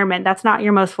retirement. That's not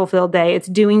your most fulfilled day. It's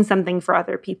doing something for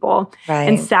other people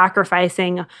and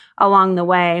sacrificing along the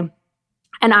way.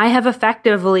 And I have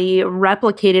effectively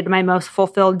replicated my most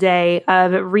fulfilled day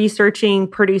of researching,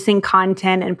 producing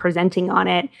content, and presenting on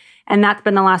it. And that's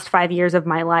been the last 5 years of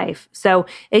my life. So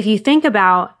if you think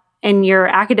about, in your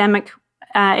academic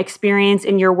experience,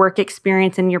 in your work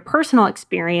experience, in your personal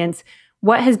experience,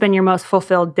 what has been your most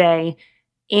fulfilled day?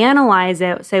 Analyze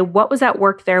it, say, what was at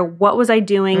work there? What was I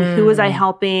doing? Who was I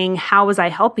helping? How was I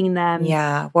helping them?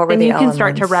 Yeah. What were and the you elements? Can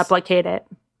start to replicate it.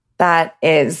 That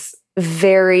is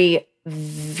very,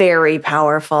 very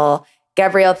powerful.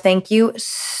 Gabrielle, thank you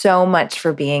so much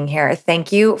for being here.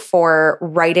 Thank you for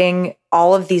writing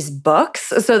all of these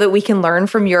books so that we can learn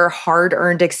from your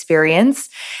hard-earned experience.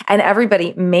 And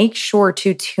everybody, make sure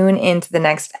to tune into the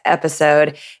next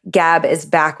episode. Gab is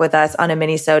back with us on a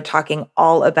mini-sode talking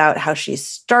all about how she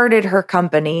started her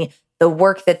company, the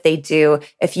work that they do.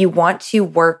 If you want to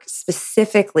work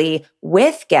specifically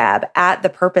with Gab at The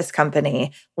Purpose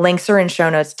Company, links are in show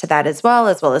notes to that as well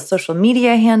as social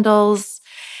media handles.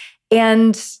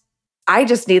 And I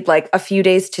just need like a few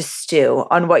days to stew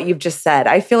on what you've just said.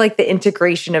 I feel like the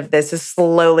integration of this is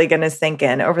slowly going to sink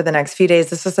in over the next few days.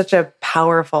 This was such a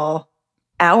powerful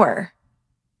hour.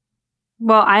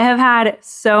 Well, I have had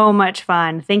so much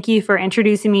fun. Thank you for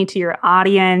introducing me to your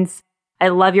audience. I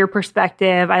love your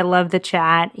perspective. I love the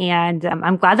chat. And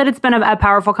I'm glad that it's been a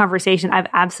powerful conversation. I've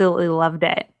absolutely loved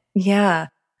it. Yeah.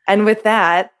 And with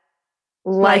that,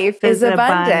 life is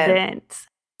abundant.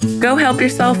 Go Help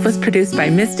Yourself was produced by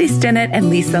Misty Stinnett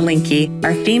and Lisa Linky.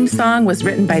 Our theme song was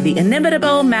written by the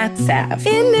inimitable Matt Sav.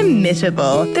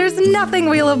 Inimitable. There's nothing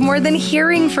we love more than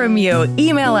hearing from you.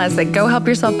 Email us at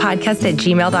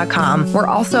gohelpyourselfpodcast@gmail.com. We're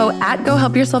also at Go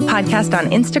Help Yourself Podcast on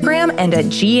Instagram and at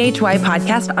GHY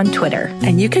Podcast on Twitter.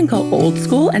 And you can go old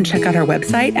school and check out our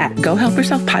website at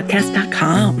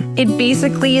gohelpyourselfpodcast.com. It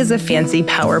basically is a fancy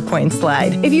PowerPoint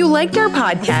slide. If you liked our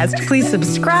podcast, please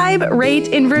subscribe, rate,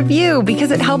 and review because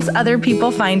it helps other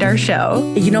people find our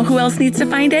show. You know who else needs to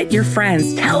find it? Your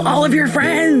friends. Tell all of your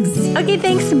friends. Okay,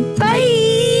 thanks.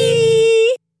 Bye.